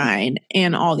graphic design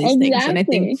and all these things. And I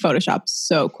think Photoshop's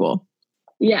so cool.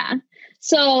 Yeah.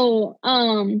 So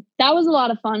that was a lot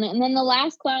of fun. And then the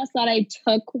last class that I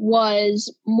took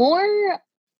was more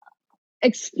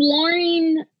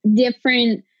exploring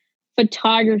different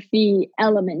photography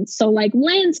elements. So like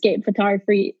landscape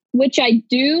photography, which I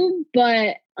do,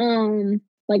 but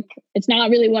like it's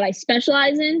not really what I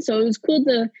specialize in. So it was cool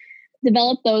to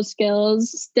develop those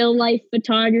skills. Still life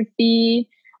photography,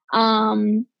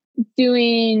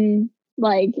 doing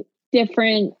like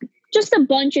different, just a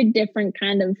bunch of different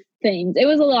kind of things. It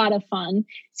was a lot of fun.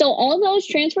 So all those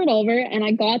transferred over and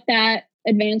I got that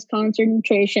advanced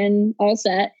concentration all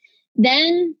set.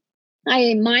 Then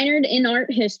I minored in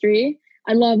art history.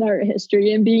 I love art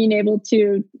history and being able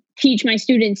to teach my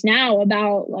students now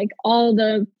about like all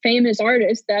the famous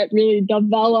artists that really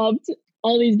developed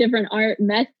all these different art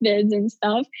methods and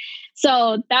stuff.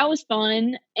 So that was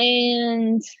fun.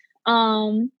 And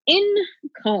in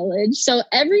college, so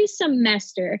every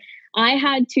semester I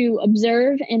had to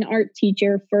observe an art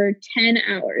teacher for 10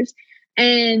 hours.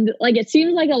 And like, it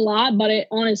seems like a lot, but it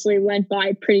honestly went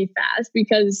by pretty fast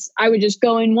because I would just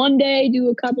go in one day, do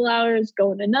a couple hours,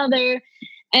 go in another.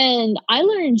 And I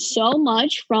learned so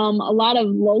much from a lot of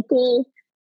local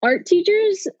art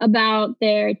teachers about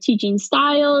their teaching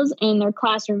styles and their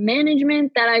classroom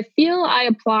management that I feel I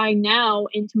apply now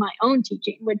into my own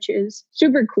teaching, which is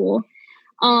super cool.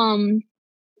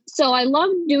 So I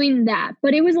loved doing that,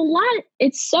 but it was a lot.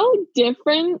 It's so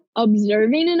different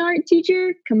observing an art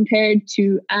teacher compared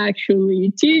to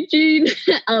actually teaching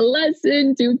a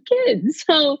lesson to kids.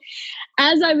 So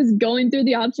as I was going through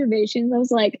the observations, I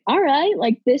was like, all right,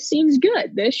 like this seems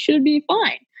good. This should be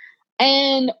fine.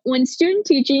 And when student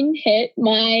teaching hit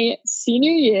my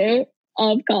senior year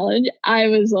of college, I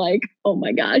was like, oh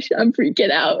my gosh, I'm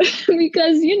freaking out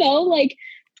because, you know, like,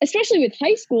 especially with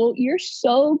high school, you're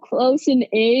so close in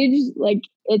age, like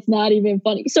it's not even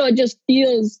funny. So it just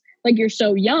feels like you're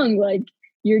so young, like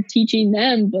you're teaching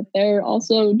them, but they're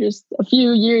also just a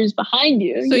few years behind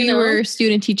you. So you were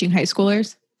student teaching high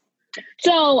schoolers?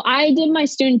 So I did my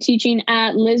student teaching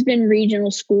at Lisbon Regional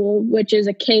School, which is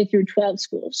a K through 12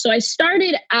 school. So I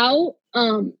started out,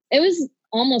 it was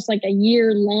almost like a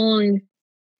year-long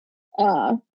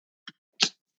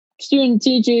student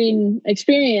teaching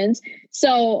experience.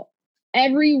 So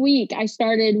every week I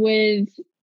started with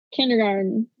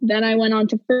kindergarten, then I went on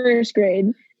to first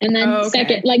grade, and then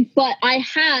second, but I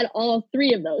had all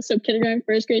three of those. So kindergarten,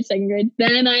 first grade, second grade.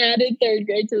 Then I added third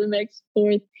grade to the mix,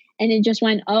 fourth, and it just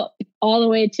went up all the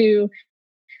way to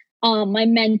my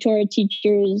mentor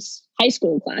teacher's high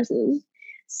school classes.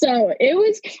 So it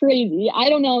was crazy. I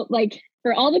don't know, like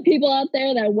for all the people out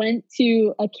there that went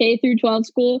to a K through 12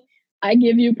 school, I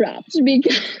give you props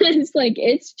because like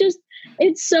it's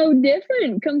so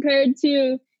different compared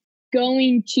to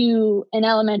going to an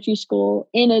elementary school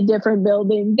in a different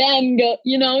building. Then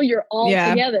you're all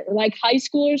together. Like high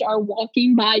schoolers are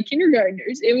walking by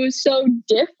kindergartners. It was so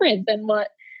different than what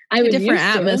I was used to. Different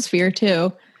atmosphere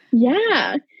too.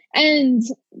 Yeah. And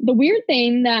the weird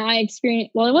thing that I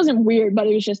experienced, well, it wasn't weird, but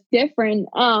it was just different.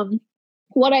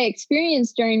 What I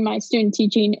experienced during my student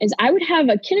teaching is I would have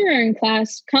a kindergarten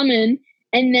class come in,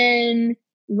 and then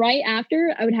right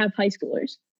after I would have high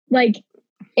schoolers. Like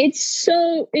it's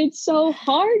so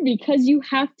hard because you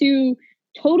have to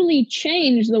totally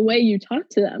change the way you talk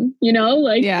to them, you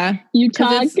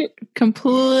talk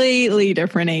completely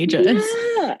different ages.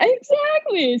 Yeah,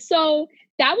 exactly. So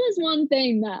that was one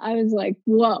thing that I was like,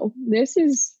 whoa, this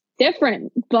is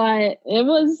different, but it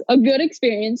was a good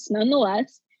experience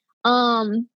nonetheless.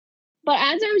 But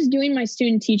as I was doing my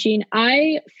student teaching,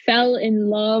 I fell in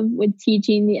love with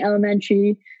teaching the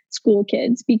elementary school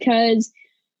kids because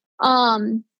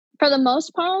for the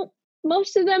most part,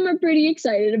 most of them are pretty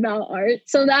excited about art.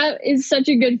 So that is such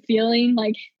a good feeling,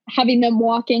 like having them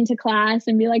walk into class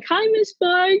and be like, hi, Miss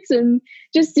Sparks, and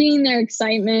just seeing their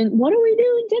excitement. What are we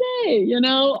doing today?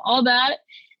 All that.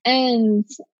 And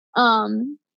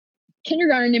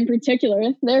kindergarten in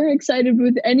particular, they're excited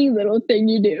with any little thing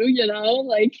you do,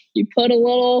 like you put a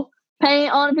little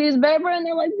paint on a piece of paper, and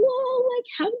they're like, whoa, like,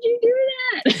 how'd you do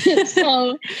that?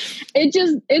 So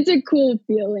it's a cool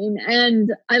feeling.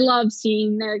 And I love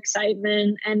seeing their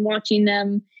excitement and watching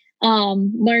them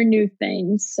learn new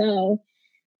things. So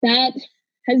that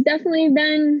has definitely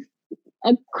been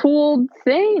a cool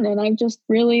thing, and I just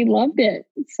really loved it.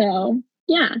 So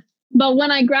yeah. But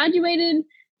when I graduated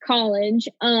college,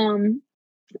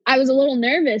 I was a little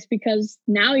nervous because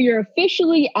now you're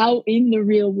officially out in the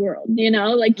real world,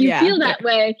 like you feel that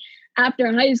way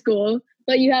after high school,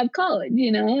 but you have college,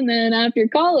 and then after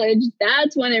college,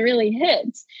 that's when it really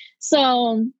hits.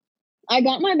 So I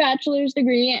got my bachelor's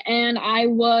degree and I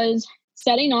was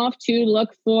setting off to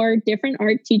look for different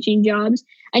art teaching jobs.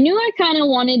 I knew I kind of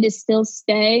wanted to still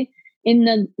stay in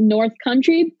the North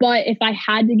Country, but if I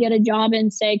had to get a job in,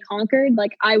 say, Concord,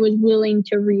 like I was willing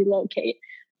to relocate.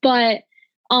 But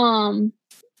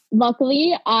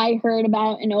luckily I heard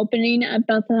about an opening at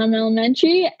Bethlehem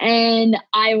Elementary and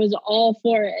I was all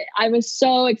for it. I was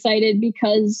so excited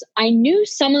because I knew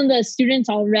some of the students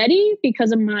already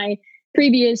because of my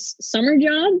previous summer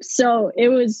job. So it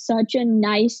was such a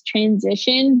nice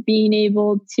transition being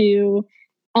able to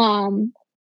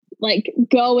like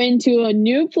go into a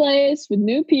new place with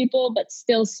new people, but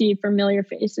still see familiar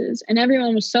faces. And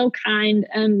everyone was so kind,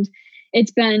 and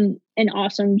it's been an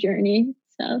awesome journey.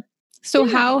 So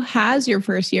how has your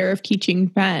first year of teaching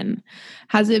been?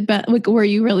 Has it been like, were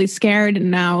you really scared?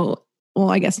 And now, well,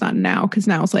 I guess not now, because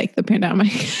now it's like the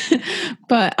pandemic.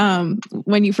 But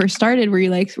when you first started, were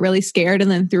you like really scared? And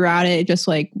then throughout it just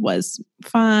like was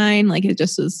fine? Like it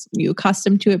just was, you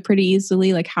accustomed to it pretty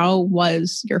easily? Like how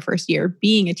was your first year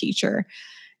being a teacher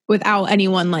without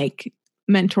anyone like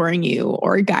mentoring you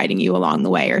or guiding you along the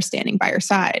way or standing by your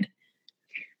side?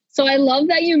 So I love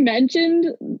that you mentioned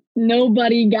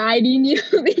nobody guiding you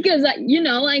because,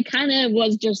 I kind of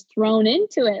was just thrown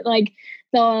into it. Like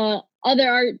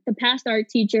the past art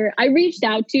teacher I reached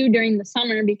out to during the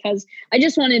summer because I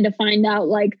just wanted to find out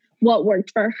like what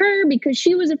worked for her because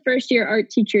she was a first year art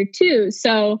teacher too.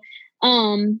 So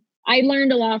I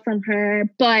learned a lot from her.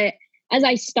 But as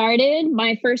I started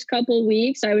my first couple of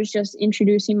weeks, I was just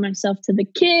introducing myself to the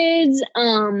kids.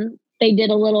 They did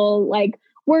a little like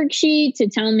worksheet to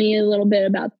tell me a little bit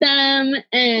about them.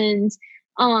 And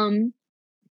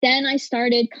then I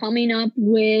started coming up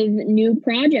with new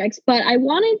projects, but I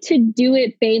wanted to do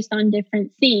it based on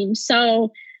different themes.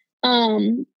 So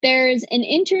there's an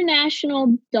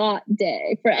International Dot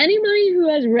Day. For anybody who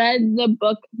has read the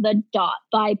book The Dot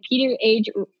by Peter H.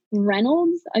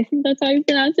 Reynolds, I think that's how you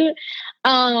pronounce it.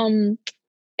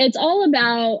 It's all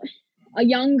about a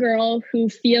young girl who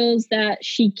feels that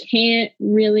she can't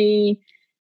really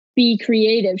be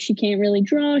creative. She can't really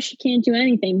draw. She can't do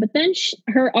anything. But then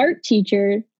her art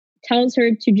teacher tells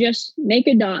her to just make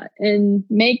a dot and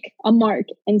make a mark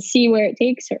and see where it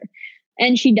takes her.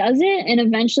 And she does it. And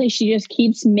eventually she just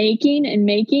keeps making and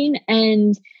making.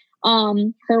 And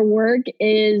her work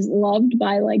is loved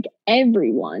by like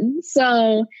everyone.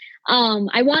 So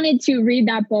I wanted to read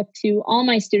that book to all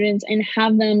my students and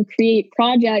have them create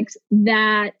projects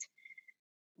that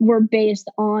were based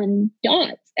on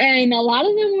dots. And a lot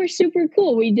of them were super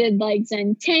cool. We did like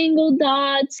Zentangle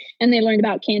dots, and they learned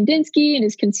about Kandinsky and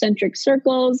his concentric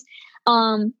circles.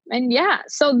 And yeah,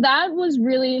 so that was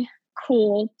really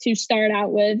cool to start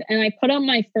out with. And I put on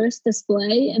my first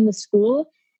display in the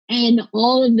school, and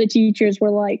all of the teachers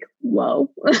were like, whoa,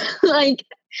 like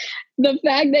the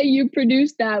fact that you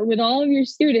produced that with all of your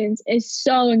students is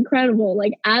so incredible,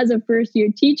 like as a first year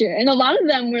teacher. And a lot of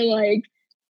them were like,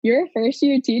 you're a first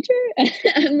year teacher?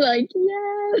 I'm like,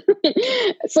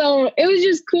 yeah. So it was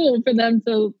just cool for them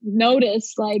to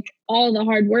notice like all the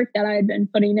hard work that I had been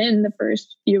putting in the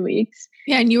first few weeks.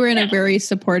 Yeah. And you were in a very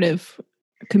supportive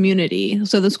community.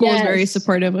 So the school was very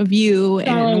supportive of you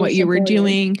and what you were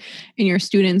doing, and your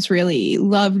students really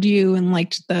loved you and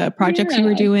liked the projects you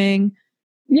were doing.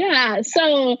 Yeah.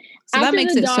 So that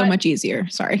makes it so much easier.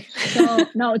 Sorry.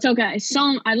 No, it's okay.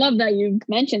 So I love that you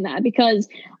mentioned that because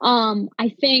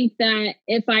I think that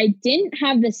if I didn't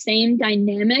have the same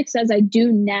dynamics as I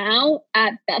do now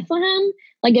at Bethlehem,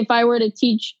 like if I were to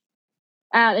teach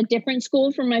at a different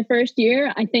school for my first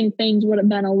year, I think things would have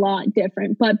been a lot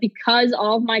different. But because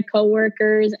all of my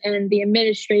coworkers and the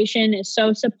administration is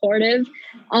so supportive,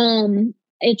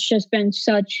 it's just been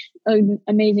such an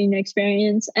amazing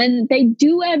experience. And they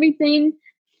do everything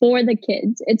for the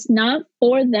kids. It's not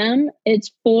for them.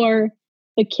 It's for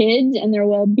the kids and their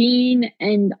well-being.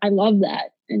 And I love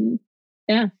that. And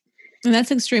yeah. And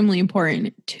that's extremely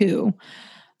important too.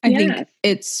 I think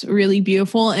it's really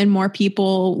beautiful, and more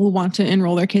people will want to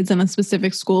enroll their kids in a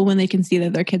specific school when they can see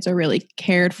that their kids are really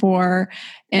cared for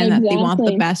and that they want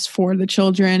the best for the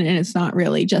children. And it's not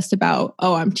really just about,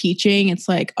 oh, I'm teaching. It's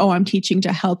like, oh, I'm teaching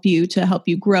to help you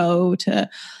grow, to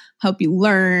help you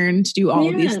learn, to do all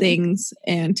of these things,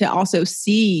 and to also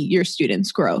see your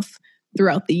students' growth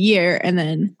throughout the year and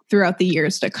then throughout the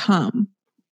years to come.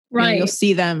 Right. And you'll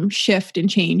see them shift and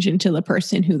change into the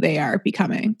person who they are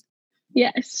becoming.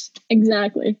 Yes,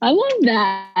 exactly. I love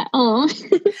that.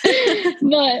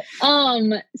 But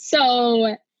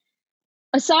so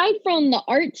aside from the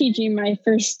art teaching my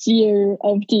first year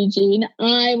of teaching,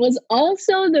 I was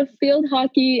also the field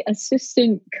hockey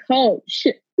assistant coach.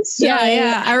 So,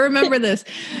 yeah, I remember this.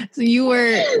 So you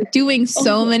were doing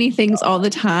so many things all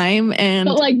the time, and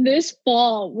but like this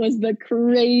fall was the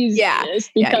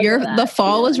craziest. The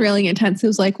fall was really intense. It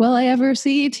was like, will I ever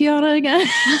see Tiana again?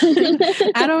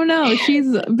 I don't know.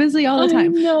 She's busy all the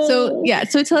time. So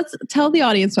let's tell the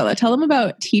audience about that. Tell them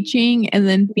about teaching and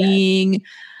then being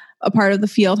a part of the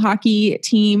field hockey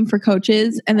team for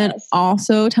coaches, and then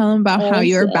also tell them about how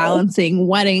you're balancing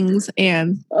weddings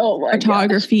and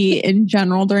photography in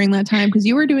general during that time, because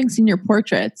you were doing senior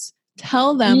portraits.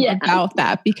 Tell them about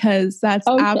that, because that's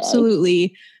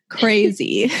absolutely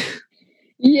crazy.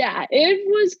 Yeah, it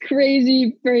was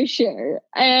crazy for sure.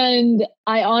 And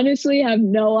I honestly have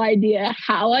no idea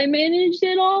how I managed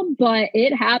it all, but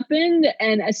it happened.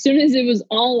 And as soon as it was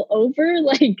all over,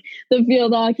 like the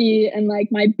field hockey and like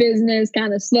my business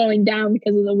kind of slowing down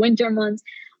because of the winter months,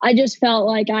 I just felt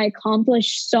like I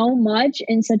accomplished so much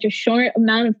in such a short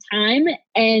amount of time.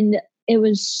 And it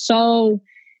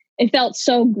felt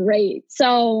so great.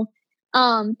 So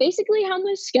basically how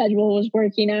my schedule was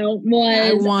working out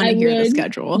was I want to hear the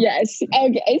schedule. Yes.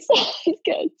 Okay. So it's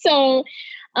good. So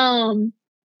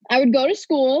I would go to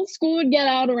school. School would get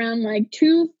out around like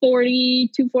 2:40,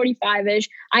 2:45-ish.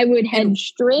 I would head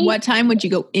straight. What time would you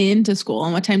go into school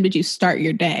and what time did you start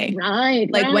your day? Right.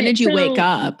 When did you wake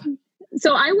up?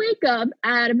 So I wake up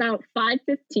at about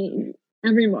 5:15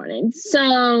 every morning.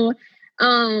 So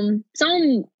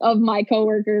some of my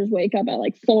coworkers wake up at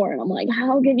like 4 and I'm like,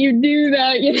 how can you do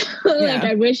that? You know, like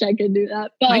I wish I could do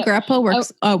that. But my grandpa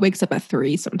wakes up at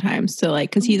 3 sometimes. So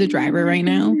like, cause he's a driver right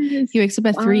now. He wakes up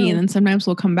at 3 and then sometimes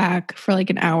we'll come back for like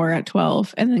an hour at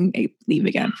 12 and then leave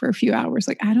again for a few hours.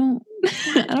 Like, I don't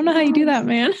know how you do that,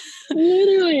 man.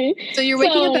 Literally. So you're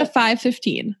waking up at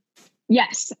 5:15.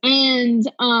 Yes. And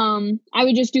I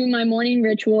would just do my morning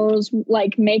rituals,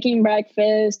 like making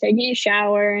breakfast, taking a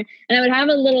shower, and I would have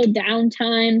a little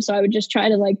downtime. So I would just try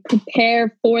to like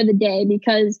prepare for the day,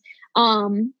 because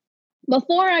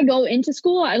before I go into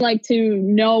school, I like to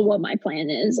know what my plan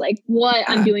is, like what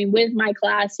I'm doing with my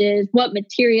classes, what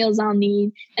materials I'll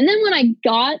need. And then when I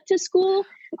got to school,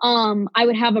 I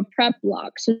would have a prep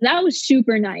block. So that was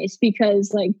super nice,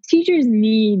 because like teachers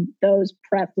need those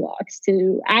prep blocks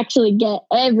to actually get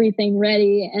everything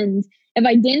ready. And if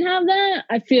I didn't have that,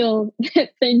 I feel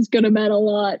that things could have been a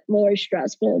lot more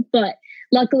stressful, but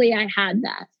luckily I had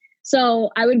that. So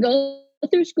I would go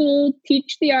through school,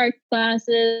 teach the art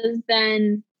classes,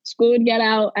 then school would get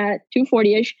out at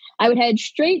 2:40-ish. I would head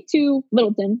straight to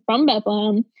Littleton from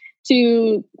Bethlehem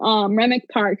to Remick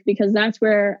Park, because that's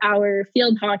where our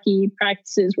field hockey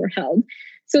practices were held.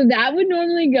 So that would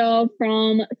normally go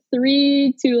from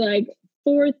 3 to like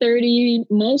 4:30,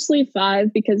 mostly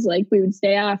 5, because like we would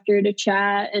stay after to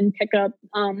chat and pick up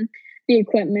the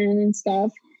equipment and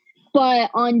stuff.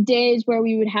 But on days where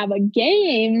we would have a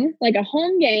game, like a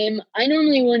home game, I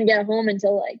normally wouldn't get home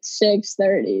until like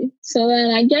 6:30. So then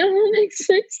I get home at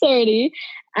 6:30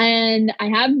 and I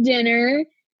have dinner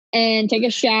and take a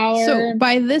shower. So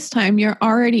by this time, you're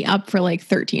already up for like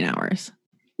 13 hours.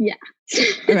 Yeah.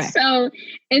 Okay. So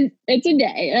it's a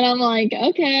day. And I'm like,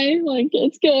 okay, like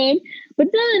it's good. But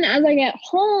then as I get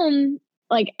home,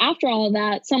 like after all of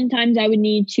that, sometimes I would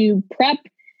need to prep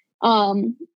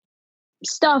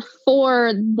stuff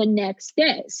for the next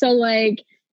day. So like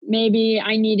maybe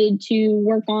I needed to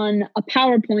work on a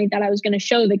PowerPoint that I was going to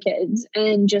show the kids.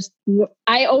 And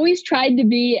I always tried to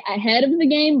be ahead of the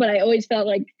game, but I always felt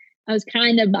like I was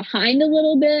kind of behind a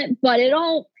little bit, but it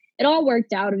all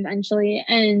worked out eventually.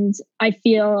 And I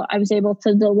feel I was able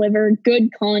to deliver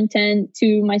good content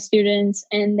to my students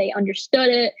and they understood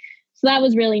it. So that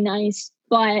was really nice.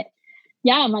 But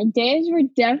yeah, my days were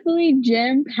definitely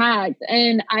jam-packed.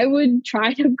 And I would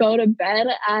try to go to bed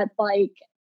at like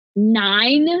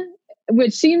 9,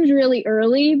 which seems really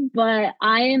early, but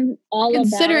I am all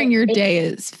considering about your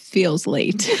day feels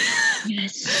late.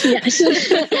 Yes.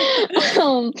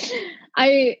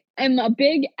 am a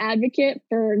big advocate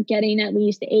for getting at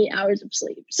least 8 hours of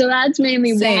sleep. So that's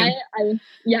mainly Same.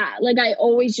 why I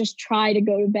always just try to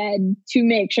go to bed to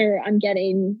make sure I'm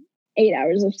getting 8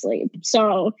 hours of sleep.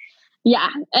 So yeah.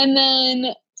 And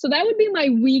then, so that would be my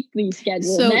weekly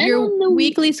schedule. So then your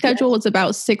weekly schedule was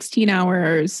about 16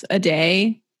 hours a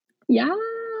day. Yeah.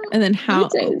 And then how?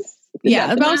 About 16.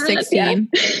 Yeah. About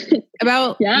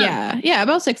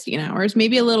 16 hours,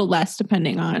 maybe a little less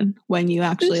depending on when you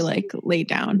actually like laid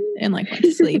down and like went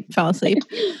to sleep, fell asleep.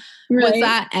 Right. Was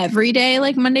that every day,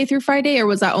 like Monday through Friday, or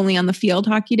was that only on the field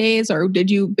hockey days, or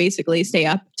did you basically stay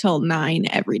up till 9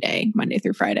 every day, Monday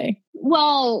through Friday?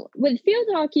 Well, with field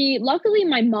hockey, luckily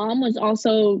my mom was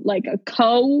also like a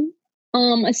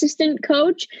assistant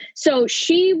coach. So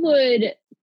she would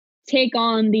take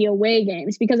on the away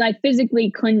games because I physically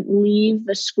couldn't leave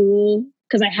the school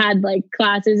because I had like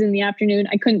classes in the afternoon.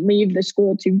 I couldn't leave the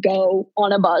school to go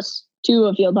on a bus to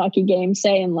a field hockey game,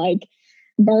 say in like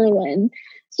Berlin.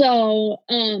 So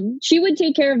she would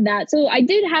take care of that. So I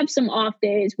did have some off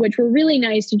days, which were really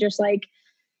nice to just like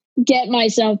get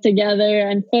myself together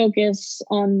and focus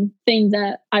on things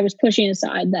that I was pushing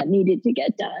aside that needed to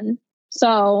get done.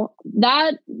 So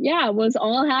that, was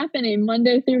all happening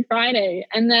Monday through Friday.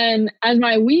 And then as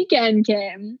my weekend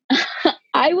came,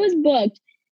 I was booked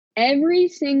every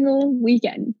single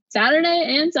weekend,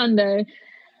 Saturday and Sunday,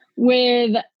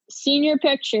 with senior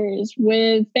pictures,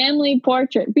 with family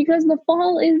portrait, because the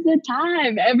fall is the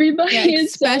time. Everybody is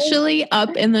especially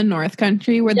up in the North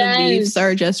Country where the leaves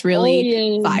are just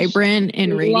really vibrant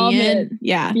and radiant.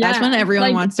 Yeah, that's when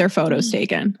everyone wants their photos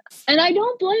taken. And I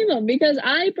don't blame them because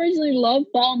I personally love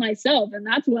fall myself, and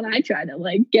that's when I try to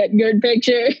like get good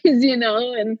pictures,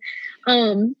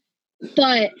 and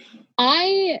but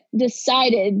I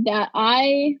decided that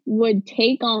I would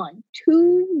take on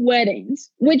 2 weddings,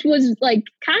 which was like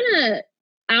kind of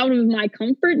out of my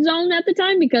comfort zone at the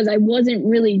time because I wasn't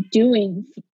really doing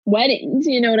weddings.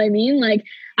 You know what I mean? Like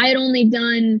I had only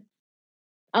done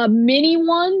a mini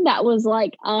one that was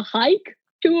like a hike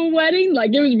to a wedding.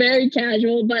 Like it was very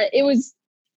casual, but it was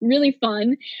really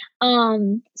fun.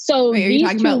 So wait, are you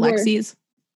talking about Lexi's?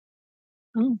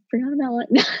 Oh, forgot about what?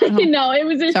 No, it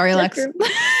was sorry, Lex. No,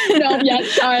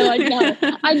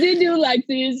 I did do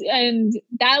Lexi's, and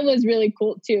that was really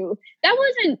cool too. That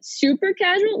wasn't super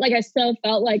casual. Like I still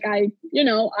felt like I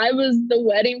was the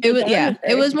wedding.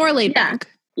 It was more laid back.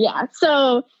 Yeah.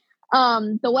 So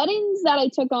the weddings that I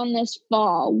took on this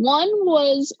fall, one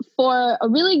was for a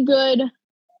really good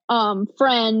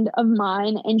friend of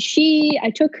mine, and I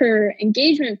took her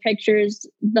engagement pictures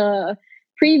the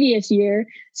previous year.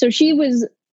 So she was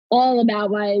all about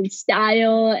my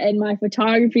style and my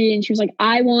photography. And she was like,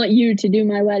 I want you to do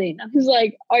my wedding. I was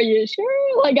like, are you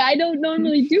sure? Like, I don't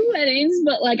normally do weddings,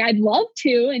 but like, I'd love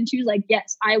to. And she was like,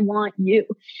 yes, I want you.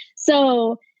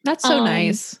 So that's so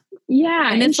nice.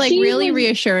 Yeah. And it's like really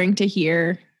reassuring to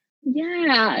hear.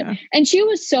 Yeah. And she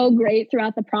was so great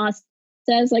throughout the process.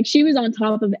 Like she was on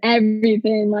top of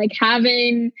everything, like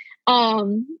having,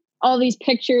 all these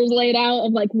pictures laid out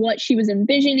of like what she was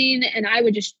envisioning. And I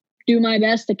would just do my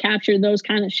best to capture those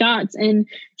kind of shots. And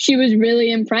she was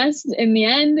really impressed in the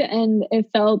end, and it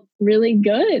felt really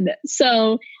good.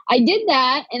 So I did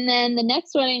that. And then the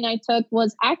next wedding I took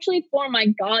was actually for my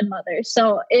godmother.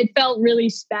 So it felt really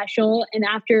special. And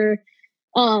after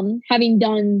having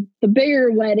done the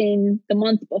bigger wedding the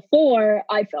month before,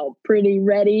 I felt pretty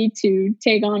ready to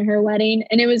take on her wedding.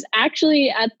 And it was actually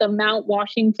at the Mount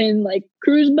Washington, like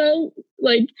cruise boat,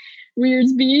 like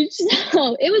Weir's Beach.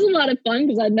 So it was a lot of fun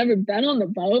because I'd never been on the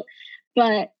boat,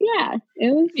 but yeah,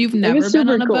 it was. You've never been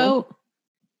on a boat?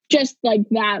 Just like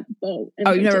that boat.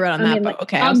 Oh, you've never been on that boat.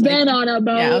 Okay. I've been on a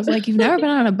boat. Yeah, I was like, you've never been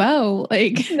on a boat.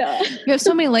 Like, no. You have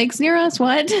so many lakes near us.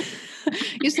 What?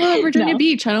 You still have Virginia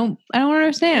Beach. I don't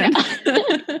understand.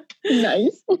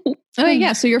 Nice. Okay,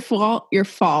 yeah. So your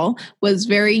fall was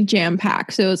very jam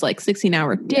packed. So it was like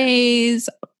 16-hour days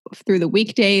through the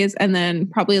weekdays, and then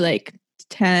probably like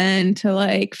 10 to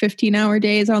like 15-hour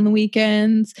days on the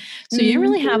weekends. So you didn't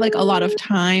really have like a lot of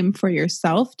time for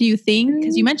yourself. Do you think,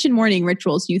 because you mentioned morning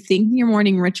rituals, do you think your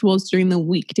morning rituals during the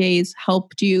weekdays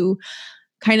helped you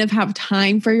kind of have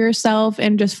time for yourself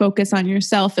and just focus on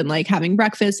yourself and like having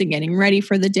breakfast and getting ready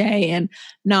for the day and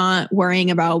not worrying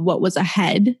about what was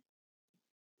ahead?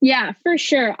 Yeah, for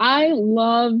sure. I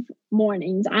love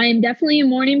mornings. I am definitely a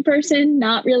morning person,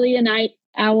 not really a night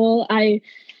owl. I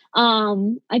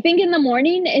think in the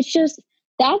morning, it's just,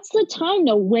 that's the time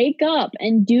to wake up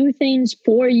and do things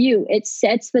for you. It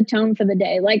sets the tone for the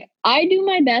day. Like I do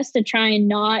my best to try and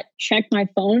not check my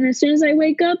phone as soon as I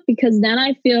wake up, because then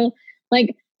I feel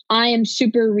like I am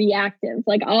super reactive.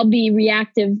 Like I'll be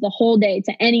reactive the whole day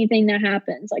to anything that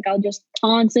happens. Like I'll just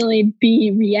constantly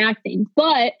be reacting.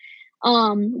 But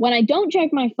when I don't check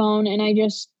my phone and I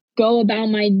just go about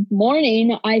my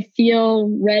morning, I feel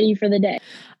ready for the day.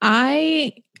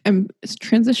 I am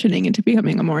transitioning into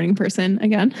becoming a morning person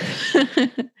again.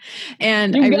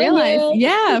 And I realized,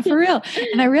 yeah, for real.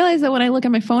 And I realized that when I look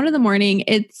at my phone in the morning,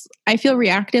 I feel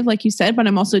reactive, like you said, but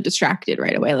I'm also distracted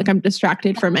right away. Like I'm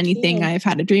distracted from anything I've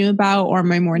had a dream about or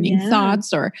my morning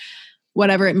thoughts or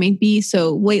whatever it may be.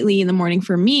 So lately in the morning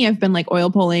for me, I've been like oil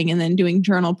pulling and then doing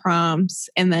journal prompts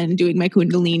and then doing my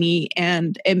Kundalini.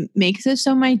 And it makes it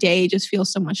so my day just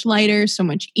feels so much lighter, so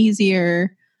much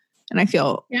easier. And I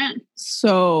feel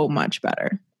so much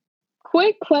better.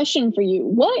 Quick question for you.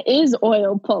 What is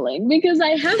oil pulling? Because I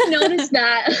have noticed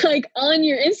that like on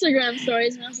your Instagram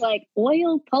stories, and I was like,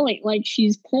 oil pulling, like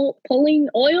she's pulling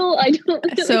oil. I don't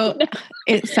really know.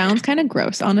 It sounds kind of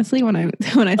gross, honestly, when I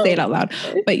say it out loud.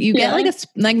 But you get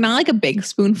like not like a big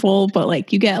spoonful, but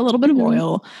like you get a little bit of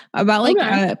oil, about like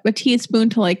a teaspoon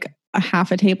to like a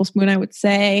half a tablespoon, I would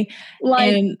say.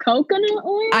 Like coconut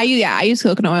oil? I use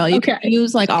coconut oil. You can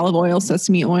use like olive oil,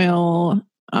 sesame oil.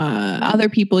 Other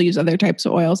people use other types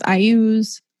of oils. I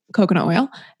use coconut oil,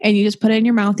 and you just put it in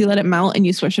your mouth, you let it melt, and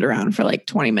you swish it around for like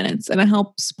 20 minutes. And it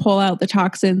helps pull out the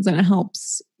toxins, and it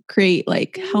helps create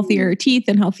like healthier teeth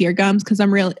and healthier gums. Cause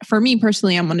for me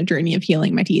personally, I'm on a journey of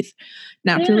healing my teeth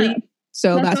naturally. Yeah,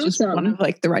 so that's awesome. Just one of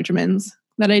like the regimens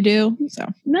that I do. So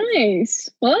nice.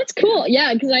 Well, that's cool.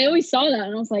 Yeah. Cause I always saw that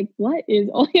and I was like, what is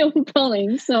oil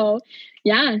pulling? So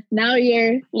yeah, now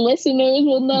your listeners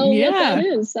will know what that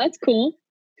is. That's cool.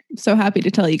 So happy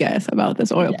to tell you guys about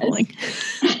this oil pulling.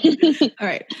 All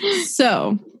right.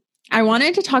 So I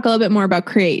wanted to talk a little bit more about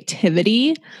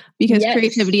creativity, because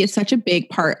creativity is such a big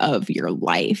part of your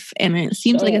life. And it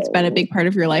seems like it's been a big part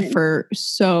of your life for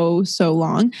so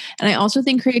long. And I also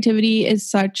think creativity is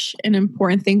such an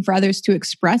important thing for others to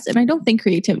express. And I don't think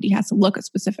creativity has to look a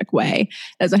specific way.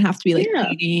 It doesn't have to be like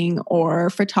painting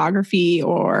or photography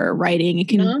or writing. It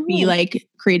can be like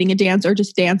creating a dance or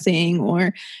just dancing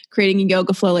or creating a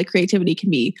yoga flow. Like creativity can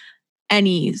be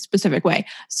any specific way.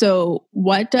 So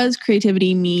what does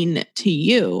creativity mean to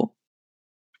you?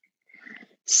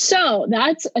 So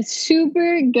that's a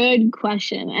super good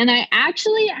question. And I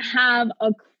actually have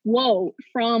a quote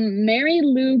from Mary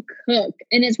Lou Cook.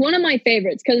 And it's one of my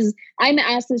favorites because I'm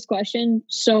asked this question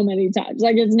so many times.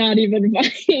 Like it's not even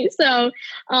funny. So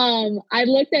I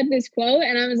looked at this quote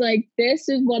and I was like, this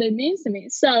is what it means to me.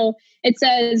 So it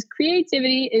says,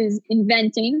 creativity is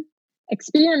inventing,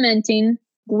 experimenting,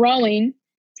 growing,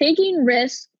 taking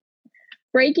risks,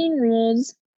 breaking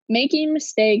rules, making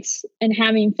mistakes, and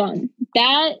having fun.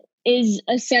 That is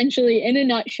essentially, in a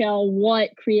nutshell,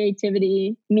 what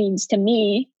creativity means to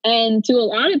me and to a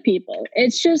lot of people.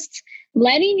 It's just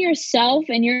letting yourself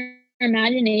and your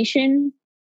imagination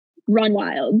run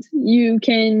wild. You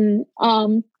can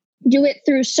do it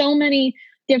through so many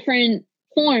different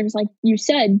forms, like you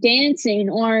said, dancing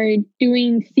or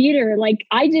doing theater. Like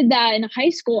I did that in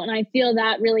high school, and I feel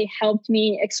that really helped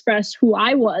me express who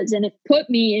I was, and it put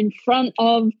me in front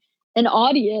of an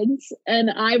audience, and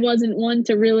I wasn't one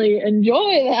to really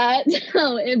enjoy that.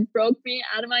 So it broke me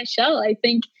out of my shell. I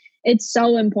think it's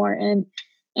so important.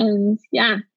 And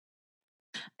yeah.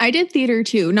 I did theater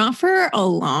too, not for a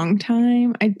long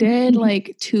time. I did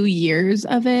like 2 years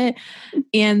of it.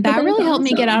 And that really helped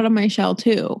me get out of my shell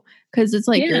too. Cause it's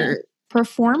like you're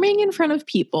performing in front of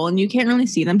people and you can't really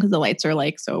see them because the lights are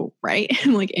like so bright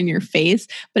and like in your face,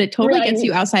 but it totally gets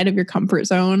you outside of your comfort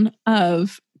zone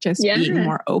of just being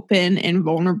more open and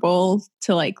vulnerable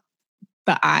to like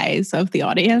the eyes of the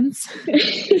audience.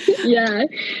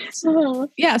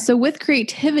 So with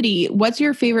creativity, what's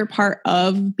your favorite part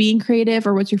of being creative,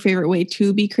 or what's your favorite way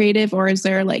to be creative? Or is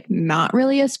there like not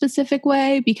really a specific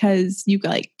way because you got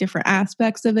like different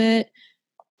aspects of it?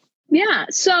 Yeah.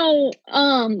 So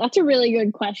that's a really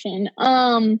good question.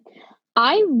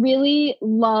 I really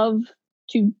love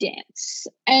to dance.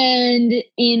 And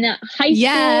in high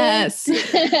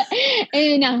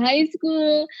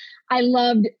school, I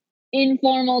loved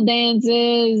informal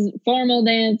dances, formal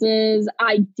dances.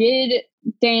 I did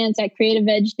dance at Creative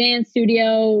Edge Dance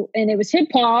Studio, and it was hip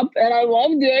hop, and I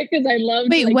loved it because I loved.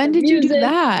 Wait, like, when did you do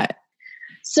that?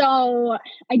 So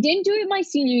I didn't do it my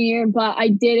senior year, but I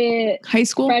did it high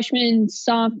school, freshman,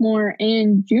 sophomore,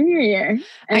 and junior year.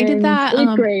 I did that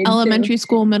elementary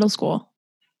school, middle school.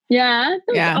 Yeah,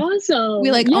 that's awesome. We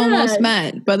almost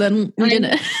met, but then we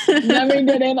didn't. Never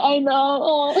did it. I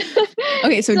know.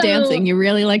 Okay, so dancing. You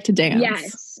really like to dance.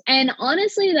 Yes. And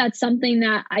honestly, that's something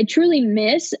that I truly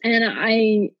miss. And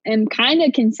I am kind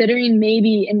of considering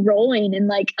maybe enrolling in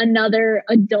like another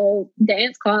adult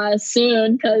dance class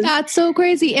soon. Cause that's so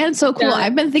crazy and so cool.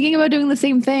 I've been thinking about doing the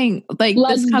same thing. Like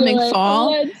this coming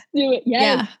fall. Let's do it. Yes.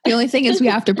 Yeah. The only thing is we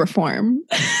have to perform.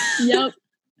 Yep.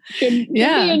 Should be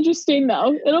interesting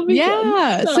though. It'll be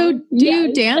good. So do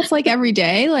you dance like every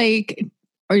day? Like,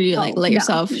 or do you like let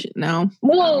yourself? No.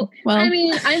 Well, I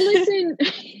mean, I listen.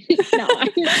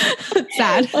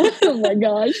 Sad. Oh my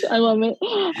gosh, I love it.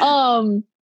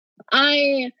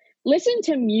 I listen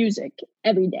to music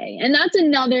every day, and that's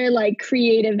another like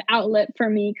creative outlet for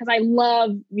me because I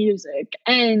love music,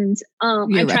 and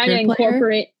I try to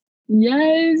incorporate.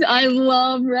 Yes, I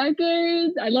love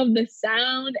records. I love the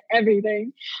sound,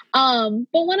 everything.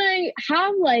 But when I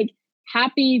have like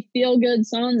happy, feel good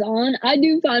songs on, I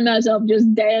do find myself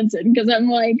just dancing because I'm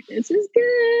like, this is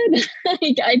good.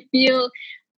 Like I feel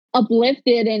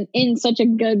uplifted and in such a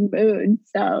good mood.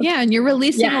 So yeah, and you're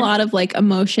releasing a lot of like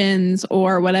emotions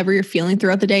or whatever you're feeling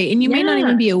throughout the day. And you may not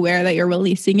even be aware that you're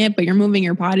releasing it, but you're moving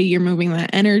your body, you're moving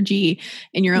that energy,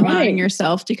 and you're allowing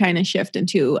yourself to kind of shift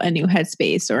into a new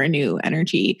headspace or a new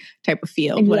energy type of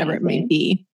field, whatever it may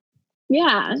be.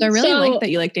 Yeah. So I really like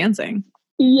that you like dancing.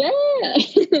 Yeah.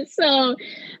 So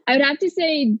I would have to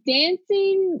say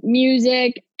dancing,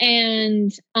 music,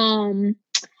 and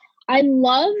I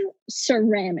love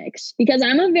ceramics because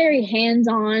I'm a very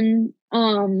hands-on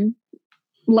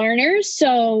learner.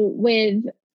 So with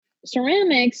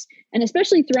ceramics, and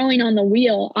especially throwing on the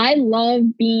wheel, I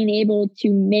love being able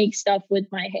to make stuff with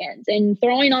my hands. And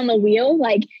throwing on the wheel,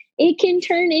 like it can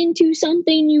turn into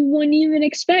something you wouldn't even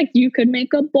expect. You could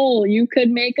make a bowl, you could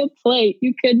make a plate,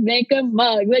 you could make a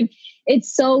mug. Like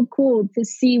it's so cool to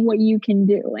see what you can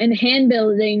do. And hand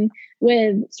building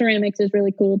with ceramics is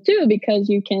really cool too, because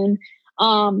you can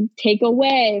take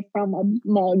away from a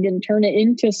mug and turn it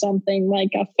into something like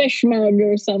a fish mug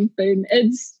or something.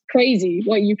 It's crazy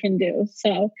what you can do.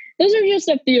 So those are just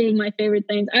a few of my favorite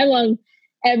things. I love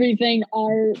everything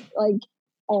art, like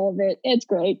all of it. It's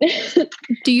great.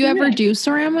 Do you ever do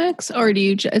ceramics, or do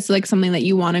you just like something that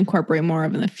you want to incorporate more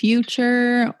of in the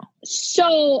future?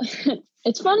 So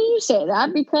it's funny you say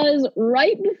that because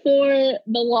right before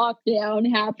the lockdown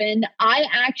happened, I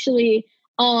actually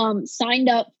signed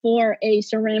up for a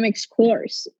ceramics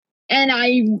course, and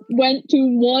I went to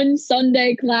one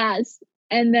Sunday class,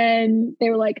 and then they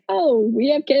were like, oh, we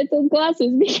have canceled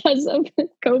classes because of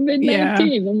COVID-19. Yeah.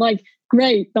 I'm like,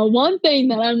 great. The one thing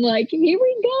that I'm like, here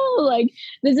we go. Like,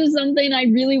 this is something I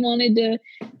really wanted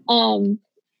to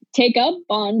take up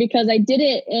on because I did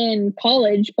it in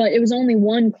college, but it was only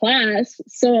one class.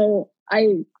 So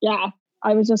I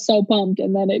was just so pumped,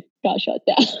 and then it got shut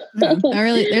down.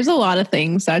 There's a lot of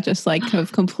things that just like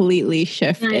have completely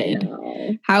shifted.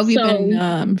 How have you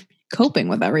been coping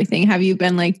with everything? Have you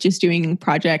been like just doing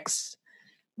projects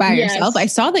by yourself? I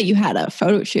saw that you had a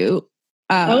photo shoot.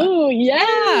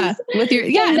 With your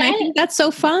and I think that's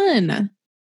so fun.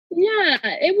 Yeah,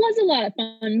 it was a lot of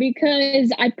fun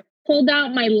because I pulled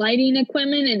out my lighting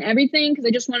equipment and everything because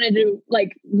I just wanted to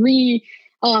like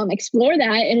explore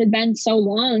that. It had been so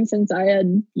long since I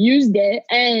had used it,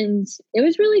 and it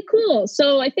was really cool.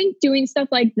 So I think doing stuff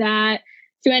like that,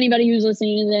 to anybody who's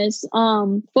listening to this,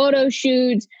 photo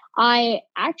shoots, I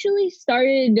actually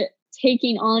started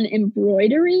taking on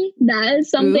embroidery. That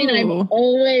is something I've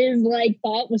always like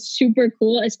thought was super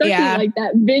cool, especially like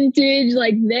that vintage,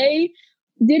 like they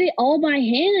did it all by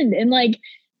hand, and like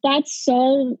that's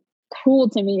so cool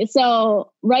to me.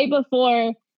 So right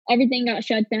before everything got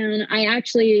shut down, I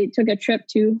actually took a trip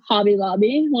to Hobby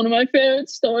Lobby, one of my favorite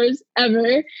stores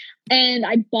ever. And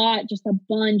I bought just a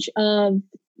bunch of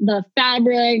the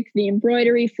fabric, the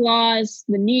embroidery floss,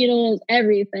 the needles,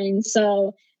 everything.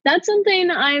 So that's something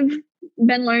I've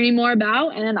been learning more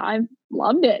about, and I've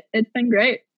loved it. It's been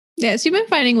great. Yeah, so you've been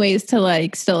finding ways to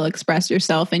like still express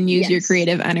yourself and use your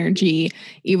creative energy,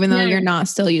 even though you're not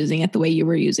still using it the way you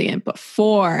were using it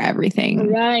before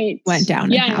everything went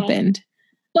down and happened.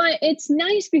 But it's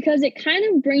nice because it kind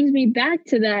of brings me back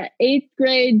to that 8th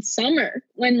grade summer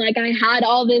when like I had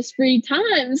all this free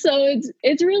time. So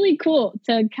it's really cool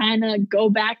to kind of go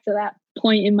back to that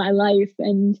point in my life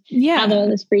and have all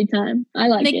this free time. I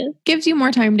like it. It gives you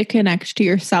more time to connect to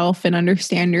yourself and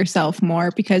understand yourself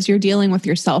more because you're dealing with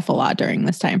yourself a lot during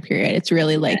this time period. It's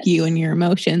really like you and your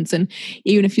emotions. And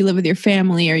even if you live with your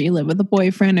family or you live with a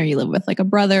boyfriend or you live with like a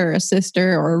brother or a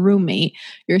sister or a roommate,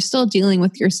 you're still dealing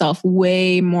with yourself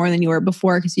way more than you were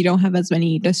before because you don't have as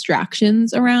many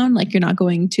distractions around. Like you're not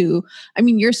going to, I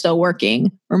mean, you're still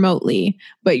working remotely,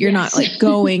 but you're not like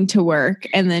going to work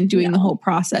and then doing the whole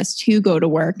process to you go to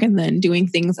work and then doing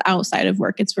things outside of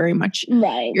work. It's very much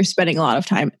you're spending a lot of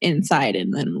time inside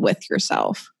and then with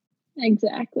yourself.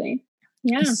 Exactly.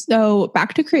 Yeah. So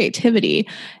back to creativity.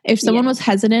 If someone was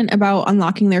hesitant about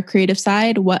unlocking their creative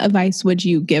side, what advice would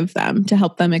you give them to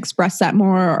help them express that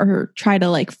more or try to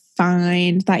like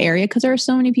find that area? Because there are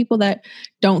so many people that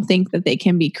don't think that they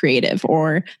can be creative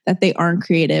or that they aren't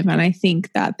creative. And I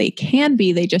think that they can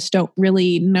be, they just don't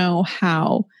really know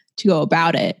how to go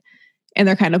about it. And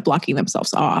they're kind of blocking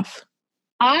themselves off.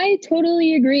 I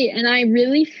totally agree. And I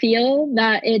really feel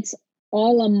that it's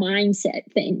all a mindset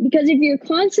thing. Because if you're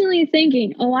constantly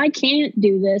thinking, oh, I can't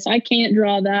do this, I can't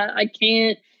draw that, I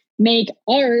can't make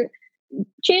art,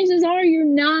 chances are you're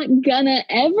not gonna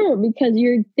ever, because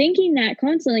you're thinking that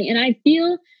constantly. And I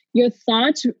feel your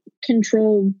thoughts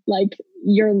control like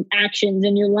your actions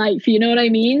in your life. You know what I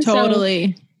mean?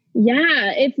 Totally. So,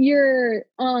 yeah. If you're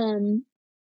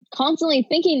constantly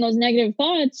thinking those negative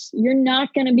thoughts, you're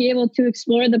not going to be able to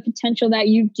explore the potential that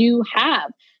you do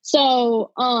have.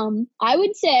 So I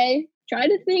would say try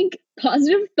to think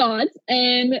positive thoughts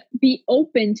and be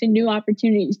open to new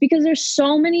opportunities, because there's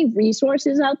so many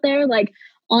resources out there, like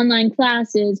online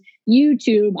classes,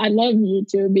 YouTube. I love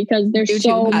YouTube because there's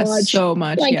YouTube so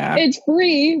much. Like, it's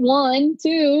free. 1,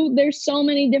 2, there's so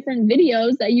many different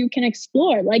videos that you can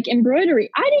explore, like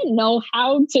embroidery. I didn't know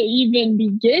how to even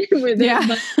begin with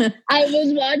it, but I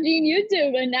was watching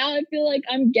YouTube and now I feel like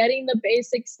I'm getting the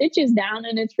basic stitches down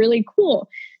and it's really cool.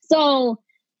 So,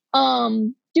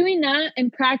 doing that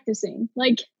and practicing,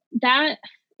 like that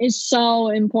is so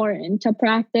important, to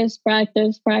practice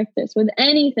with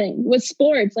anything. With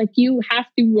sports, like you have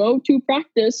to go to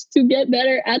practice to get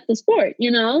better at the sport,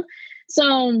 you know?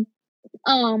 So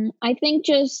I think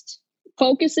just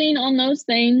focusing on those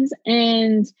things,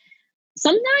 and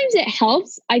sometimes it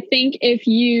helps, I think, if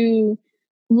you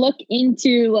look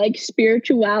into like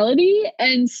spirituality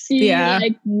and see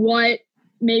like what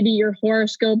maybe your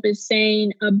horoscope is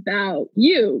saying about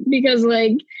you, because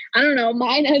like, I don't know,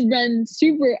 mine has been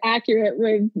super accurate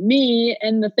with me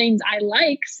and the things I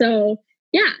like. So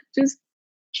yeah, just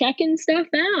checking stuff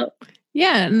out.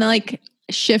 Yeah. And like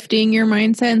shifting your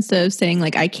mindset instead of saying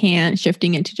like, I can't,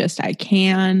 shifting it to just, I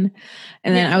can.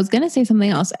 And then I was going to say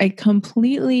something else. I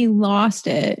completely lost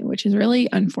it, which is really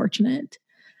unfortunate,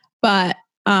 but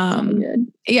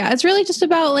yeah, it's really just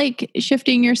about like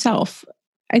shifting yourself.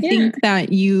 I think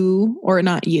that you, or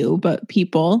not you, but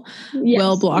people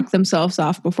will block themselves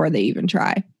off before they even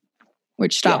try,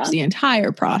 which stops the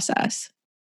entire process.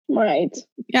 Right.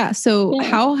 Yeah. So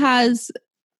how has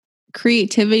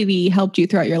creativity helped you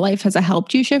throughout your life? Has it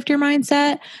helped you shift your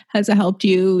mindset? Has it helped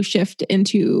you shift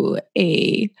into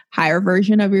a higher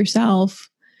version of yourself?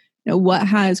 You know, what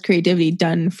has creativity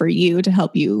done for you to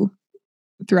help you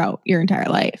throughout your entire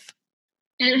life?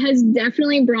 It has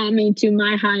definitely brought me to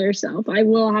my higher self, I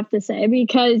will have to say,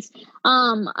 because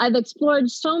I've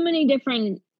explored so many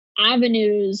different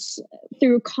avenues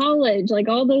through college, like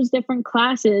all those different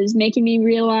classes, making me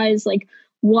realize like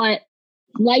what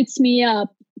lights me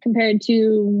up compared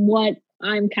to what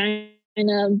I'm kind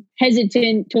of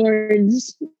hesitant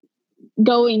towards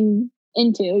going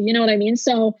into, you know what I mean?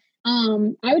 So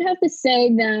I would have to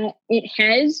say that it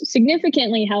has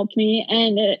significantly helped me,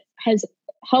 and it has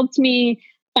helped me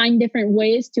find different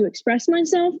ways to express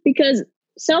myself, because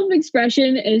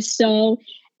self-expression is so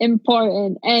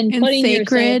important and putting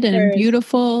sacred and first.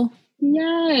 Beautiful.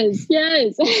 Yes.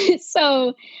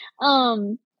 So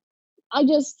I've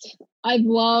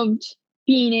loved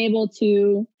being able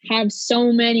to have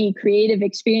so many creative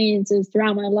experiences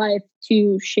throughout my life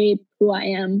to shape who I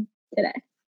am today.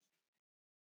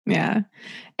 Yeah.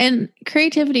 And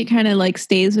creativity kind of like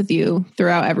stays with you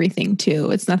throughout everything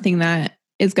too. It's nothing that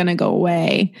is going to go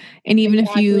away. And even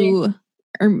if you,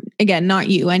 or again, not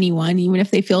you, anyone, even if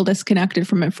they feel disconnected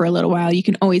from it for a little while, you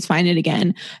can always find it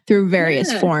again through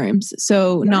various forms.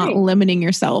 So not limiting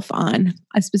yourself on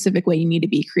a specific way you need to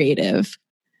be creative.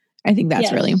 I think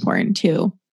that's really important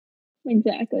too.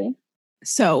 Exactly.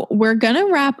 So we're going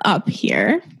to wrap up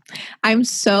here. I'm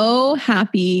so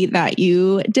happy that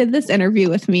you did this interview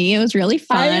with me. It was really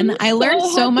fun. I learned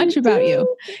so much about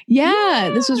you. Yeah,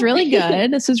 this was really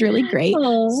good. This was really great.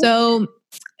 So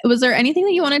was there anything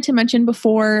that you wanted to mention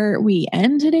before we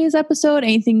end today's episode?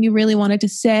 Anything you really wanted to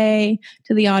say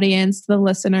to the audience, to the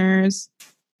listeners?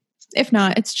 If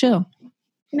not, it's chill.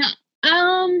 No.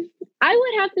 I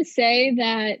would have to say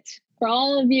that for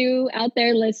all of you out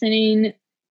there listening,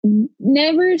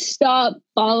 never stop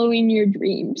following your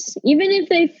dreams, even if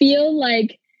they feel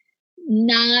like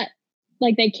not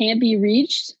like they can't be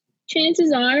reached.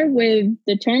 Chances are, with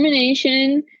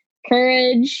determination,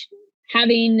 courage,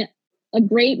 having a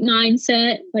great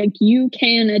mindset, like you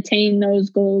can attain those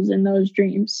goals and those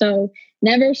dreams. So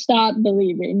never stop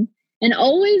believing and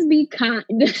always be kind,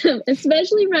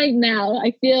 especially right now.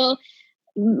 I feel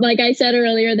like I said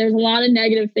earlier, there's a lot of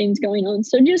negative things going on.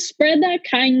 So just spread that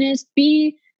kindness,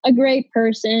 be a great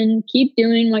person, keep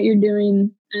doing what you're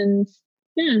doing. And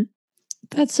yeah.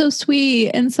 That's so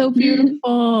sweet and so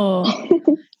beautiful.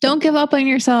 Don't give up on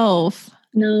yourself.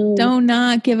 No. Do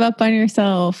not give up on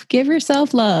yourself. Give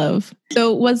yourself love.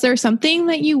 So was there something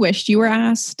that you wished you were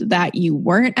asked that you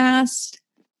weren't asked?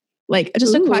 Like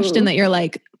just a question that you're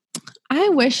like, I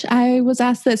wish I was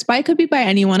asked this, but it could be by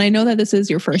anyone. I know that this is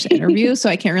your first interview, so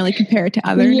I can't really compare it to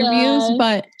other interviews,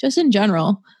 but just in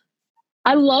general.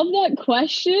 I love that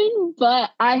question,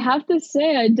 but I have to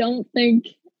say, I don't think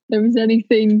there was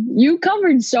anything. You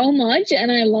covered so much,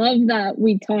 and I love that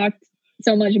we talked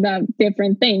so much about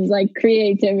different things like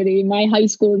creativity, my high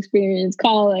school experience,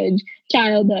 college,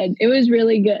 childhood. It was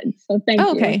really good. So thank you.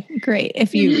 Okay, great.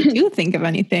 If you do think of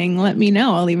anything, let me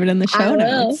know. I'll leave it in the show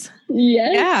notes.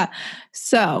 Yes. Yeah.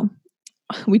 So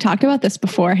we talked about this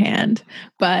beforehand,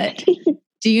 but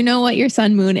do you know what your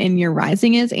sun, moon, and your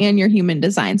rising is and your human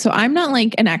design? So I'm not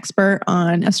like an expert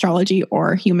on astrology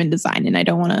or human design, and I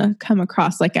don't want to come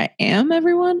across like I am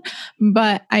everyone,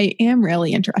 but I am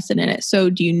really interested in it.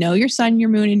 So do you know your sun, your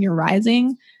moon, and your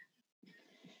rising?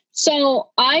 So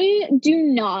I do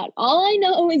not. All I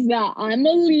know is that I'm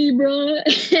a Libra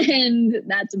and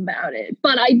that's about it.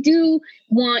 But I do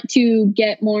want to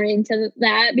get more into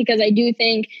that because I do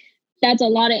think that's a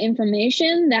lot of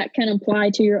information that can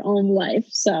apply to your own life.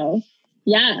 So,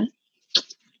 yeah.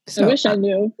 So, I wish I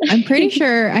knew. I'm pretty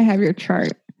sure I have your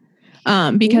chart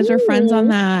because we're friends on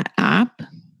that app.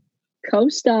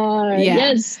 CoStar. Yeah.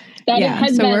 Yes. That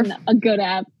has been a good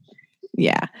app.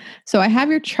 Yeah. So I have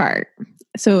your chart.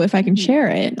 So if I can share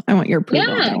it, I want your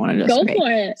approval. Yeah, I want to just go for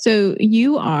it. So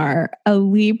you are a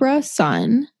Libra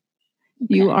sun.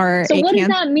 Okay. You are. So what does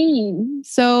that mean?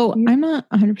 So I'm not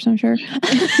 100% sure.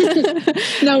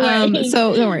 No worries.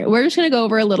 So don't worry. We're just going to go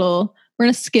over a little. We're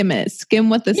going to skim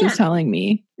what this is telling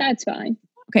me. That's fine.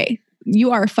 Okay.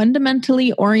 You are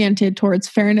fundamentally oriented towards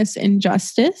fairness and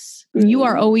justice. Mm-hmm. You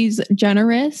are always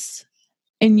generous,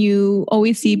 and you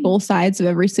always see both sides of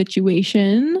every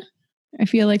situation. I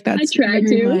feel like that's very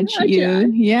much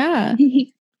you. Yeah.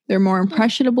 They're more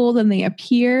impressionable than they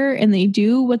appear, and they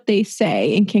do what they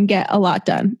say and can get a lot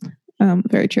done.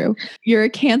 Very true. You're a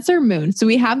Cancer moon. So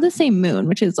we have the same moon,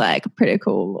 which is like pretty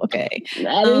cool. Okay.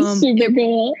 That is super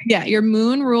cool. Yeah. Your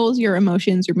moon rules your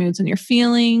emotions, your moods, and your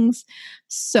feelings.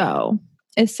 So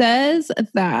it says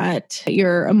that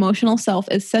your emotional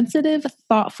self is sensitive,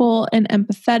 thoughtful, and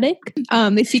empathetic.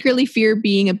 They secretly fear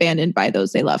being abandoned by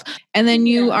those they love. And then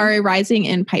you are a rising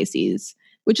in Pisces,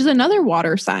 which is another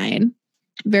water sign.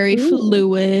 Very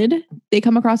fluid. They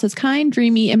come across as kind,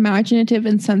 dreamy, imaginative,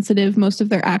 and sensitive. Most of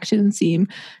their actions seem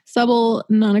subtle,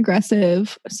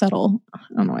 non-aggressive, subtle. I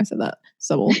don't know why I said that.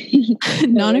 Subtle,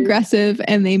 non-aggressive,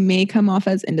 and they may come off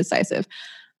as indecisive.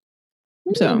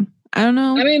 So I don't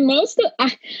know. I mean,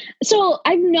 so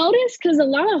I've noticed because a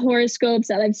lot of horoscopes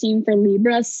that I've seen for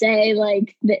Libra say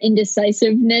like the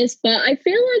indecisiveness, but I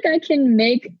feel like I can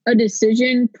make a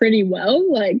decision pretty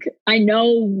well. Like I know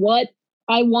what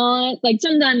I want. Like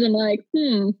sometimes I'm like,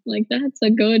 like that's a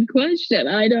good question.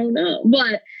 I don't know.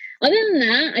 But other than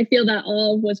that, I feel that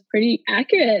all was pretty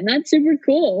accurate, and that's super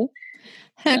cool.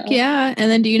 Heck yeah.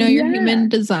 And then do you know your human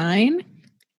design?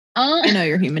 I know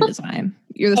your human design.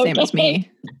 You're the same as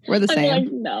me. We're the same. I'm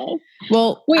like, no.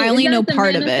 Well, wait, I only know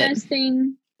part of it.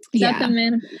 Yeah.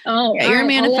 You're a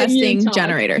manifesting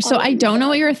generator. So I don't know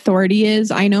what your authority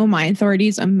is. I know my authority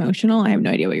is emotional. I have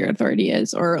no idea what your authority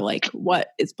is or like what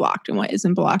is blocked and what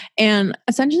isn't blocked. And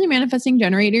essentially manifesting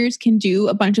generators can do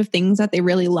a bunch of things that they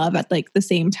really love at like the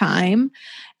same time.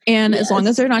 And as long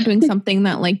as they're not doing something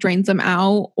that like drains them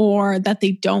out or that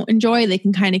they don't enjoy, they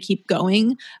can kind of keep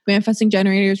going. Manifesting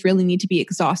generators really need to be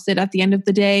exhausted at the end of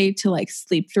the day to like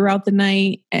sleep throughout the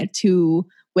night and to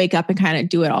wake up and kind of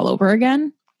do it all over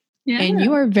again. Yeah. And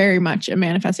you are very much a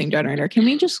manifesting generator. Can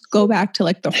we just go back to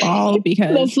like the fall?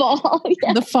 Because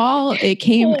the fall, it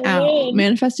came out.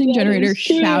 Manifesting generator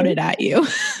shouted at you.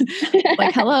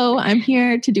 Like, hello, I'm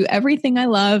here to do everything I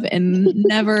love and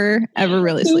never, ever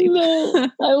really sleep. I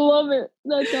love it.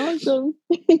 That's awesome.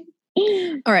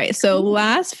 All right. So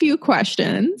last few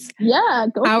questions. Yeah.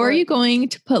 How are you going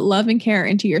to put love and care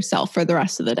into yourself for the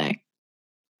rest of the day?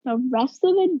 The rest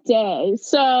of the day.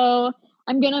 So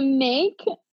I'm going to make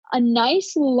a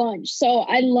nice lunch. So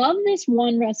I love this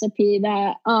one recipe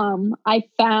that I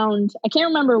found. I can't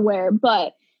remember where,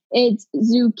 but It's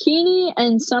zucchini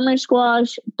and summer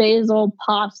squash basil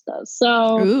pasta.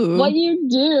 So Ooh. what you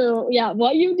do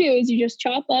is you just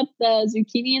chop up the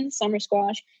zucchini and the summer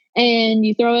squash and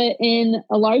you throw it in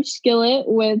a large skillet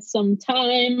with some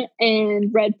thyme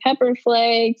and red pepper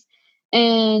flakes.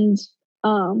 And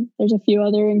there's a few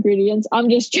other ingredients. I'm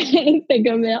just trying to think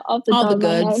of it off the all top the of my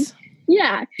head. goods.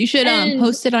 Yeah. You should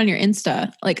post it on your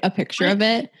Insta, like a picture of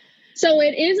it. So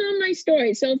it is on my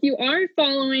story. So if you are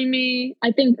following me,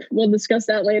 I think we'll discuss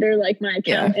that later, like my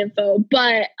account info.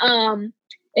 But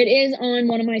it is on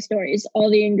one of my stories, all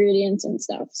the ingredients and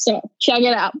stuff. So check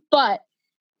it out. But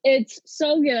it's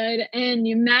so good. And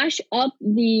you mash up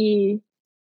the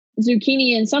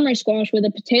zucchini and summer squash with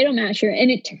a potato masher, and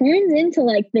it turns into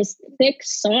like this thick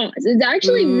sauce. It's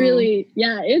actually really,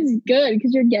 it's good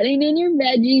because you're getting in your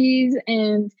veggies,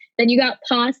 and then you got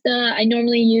pasta. I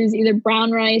normally use either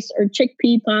brown rice or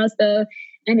chickpea pasta,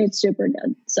 and it's super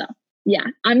good. So yeah,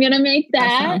 I'm gonna make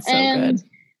that. Sounds so good.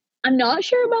 I'm not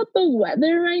sure about the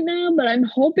weather right now, but I'm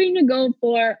hoping to go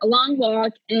for a long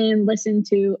walk and listen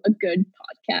to a good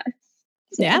podcast.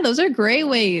 So, yeah, those are great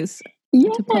ways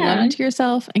to put love into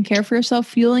yourself and care for yourself,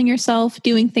 fueling yourself,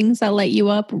 doing things that light you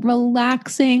up,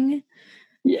 relaxing.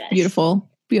 Yes. Beautiful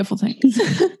things.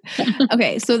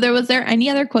 Okay, so was there any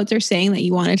other quotes or saying that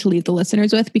you wanted to leave the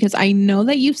listeners with? Because I know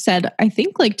that you've said, I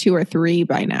think like 2 or 3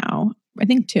 by now. I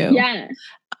think 2. Yeah.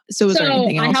 So was there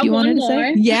anything else you wanted to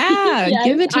say? Yeah, yes,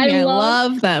 give it to me. I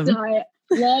love them.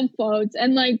 I love quotes,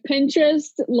 and like Pinterest,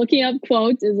 looking up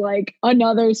quotes is like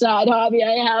another side hobby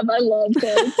I have. I love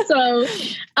quotes. So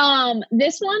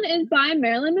this one is by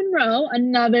Marilyn Monroe,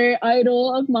 another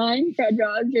idol of mine, Fred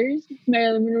Rogers,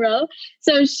 Marilyn Monroe.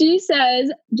 So she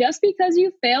says, just because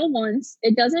you fail once,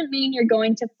 it doesn't mean you're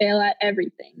going to fail at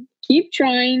everything. Keep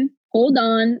trying, hold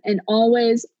on, and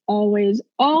always, always,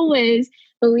 always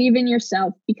believe in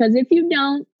yourself, because if you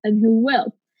don't, then who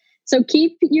will? So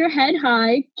keep your head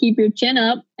high, keep your chin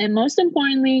up, and most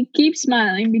importantly, keep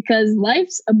smiling, because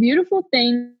life's a beautiful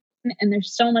thing and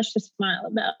there's so much to smile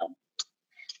about. So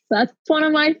that's one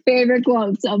of my favorite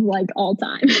quotes of like all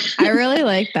time. I really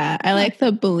like that. I like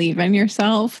the believe in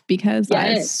yourself, because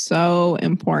that is so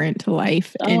important to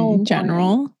life in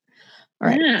general. All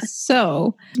right.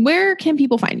 So where can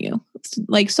people find you?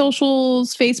 Like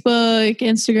socials, Facebook,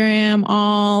 Instagram,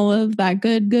 all of that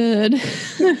good.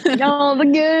 All the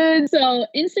good. So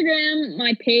Instagram,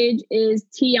 my page is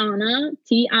Tiana,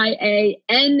 Tianna.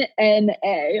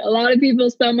 A lot of people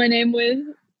spell my name with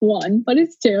 1, but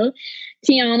it's 2.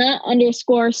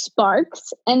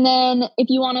 Tiana_Sparks. And then if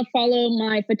you want to follow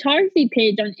my photography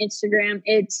page on Instagram,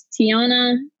 it's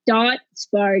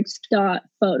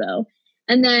Tiana.Sparks.photo.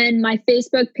 And then my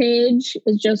Facebook page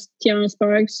is just Tiana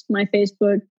Sparks. My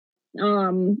Facebook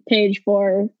page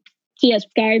for TS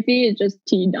Photography is just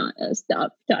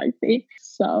T.S.photography.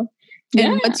 So,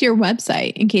 And what's your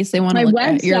website in case they want to look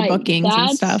at your bookings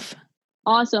and stuff?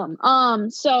 Awesome.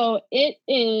 So it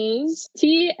is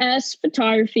TS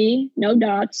Photography, no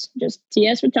dots, just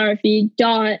TS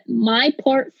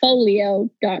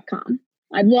Photography.myportfolio.com.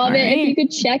 I'd love it if you could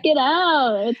check it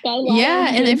out. It's got a lot of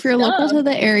and if you're local to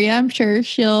the area, I'm sure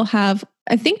she'll have,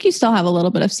 I think you still have a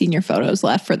little bit of senior photos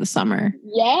left for the summer.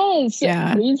 Yes.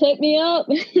 Yeah. Please hit me up.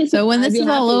 So when this is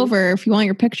all over, if you want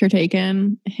your picture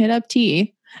taken, hit up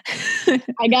T.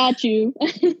 I got you.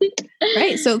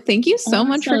 Right. So thank you so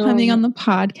much for coming on the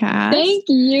podcast. Thank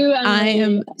you. I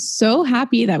am so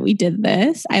happy that we did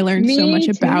this. I learned so much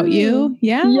about you.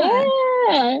 Yeah.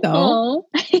 So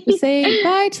say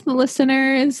bye to the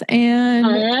listeners,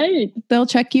 and they'll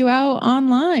check you out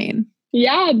online.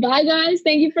 Yeah. Bye, guys.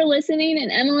 Thank you for listening. And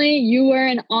Emily, you were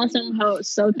an awesome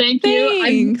host. So thank you.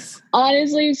 I'm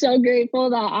honestly so grateful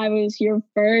that I was your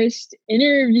first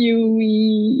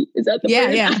interviewee. Is that the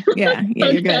word? Yeah.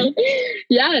 You're good.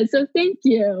 Yeah. So thank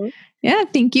you. Yeah.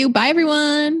 Thank you. Bye,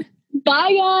 everyone.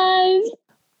 Bye, guys.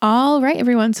 All right,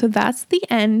 everyone. So that's the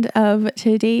end of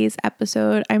today's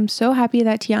episode. I'm so happy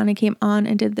that Tiana came on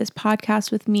and did this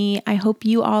podcast with me. I hope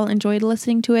you all enjoyed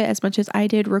listening to it as much as I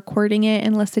did recording it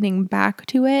and listening back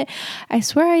to it. I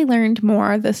swear I learned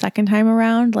more the second time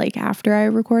around, like after I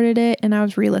recorded it and I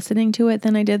was re-listening to it,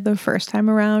 than I did the first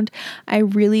time around. I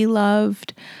really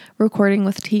loved recording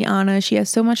with Tiana. She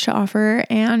has so much to offer,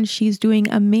 and she's doing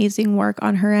amazing work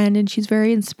on her end, and she's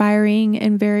very inspiring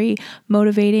and very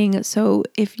motivating. So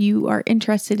if you are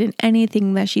interested in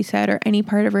anything that she said or any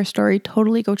part of her story,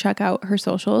 totally go check out her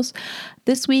socials.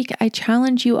 This week, I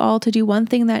challenge you all to do one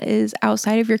thing that is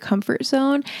outside of your comfort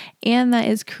zone and that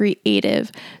is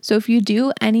creative. So if you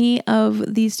do any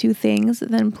of these 2 things,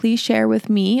 then please share with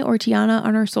me or Tiana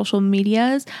on our social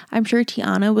medias. I'm sure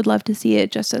Tiana would love to see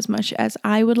it just as much as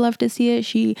I would love love to see it.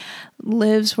 She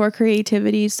lives for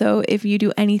creativity. So if you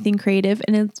do anything creative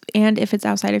and if it's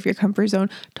outside of your comfort zone,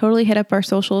 totally hit up our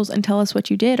socials and tell us what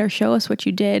you did or show us what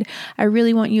you did. I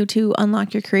really want you to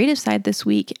unlock your creative side this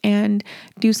week and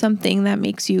do something that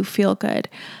makes you feel good.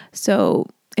 So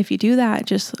if you do that,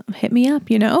 just hit me up,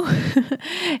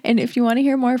 And if you want to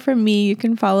hear more from me, you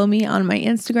can follow me on my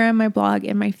Instagram, my blog,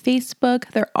 and my Facebook.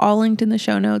 They're all linked in the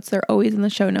show notes. They're always in the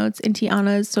show notes. And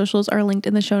Tiana's socials are linked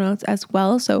in the show notes as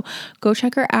well. So go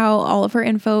check her out. All of her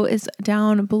info is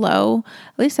down below.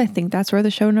 At least I think that's where the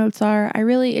show notes are.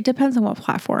 It depends on what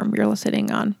platform you're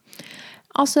listening on.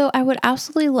 Also, I would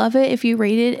absolutely love it if you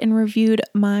rated and reviewed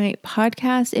my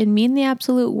podcast. It means the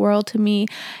absolute world to me.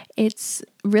 It's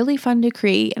really fun to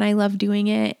create and I love doing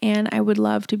it. And I would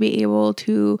love to be able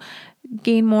to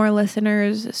gain more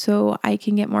listeners so I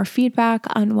can get more feedback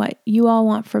on what you all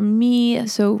want from me.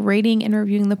 So rating and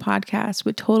reviewing the podcast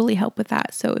would totally help with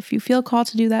that. So if you feel called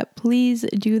to do that, please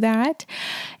do that.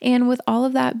 And with all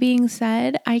of that being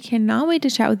said, I cannot wait to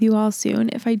chat with you all soon.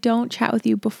 If I don't chat with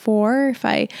you before,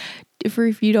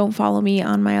 if you don't follow me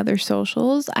on my other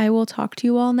socials, I will talk to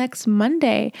you all next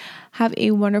Monday. Have a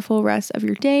wonderful rest of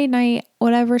your day, night,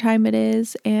 whatever time it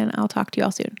is, and I'll talk to you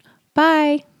all soon.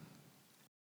 Bye.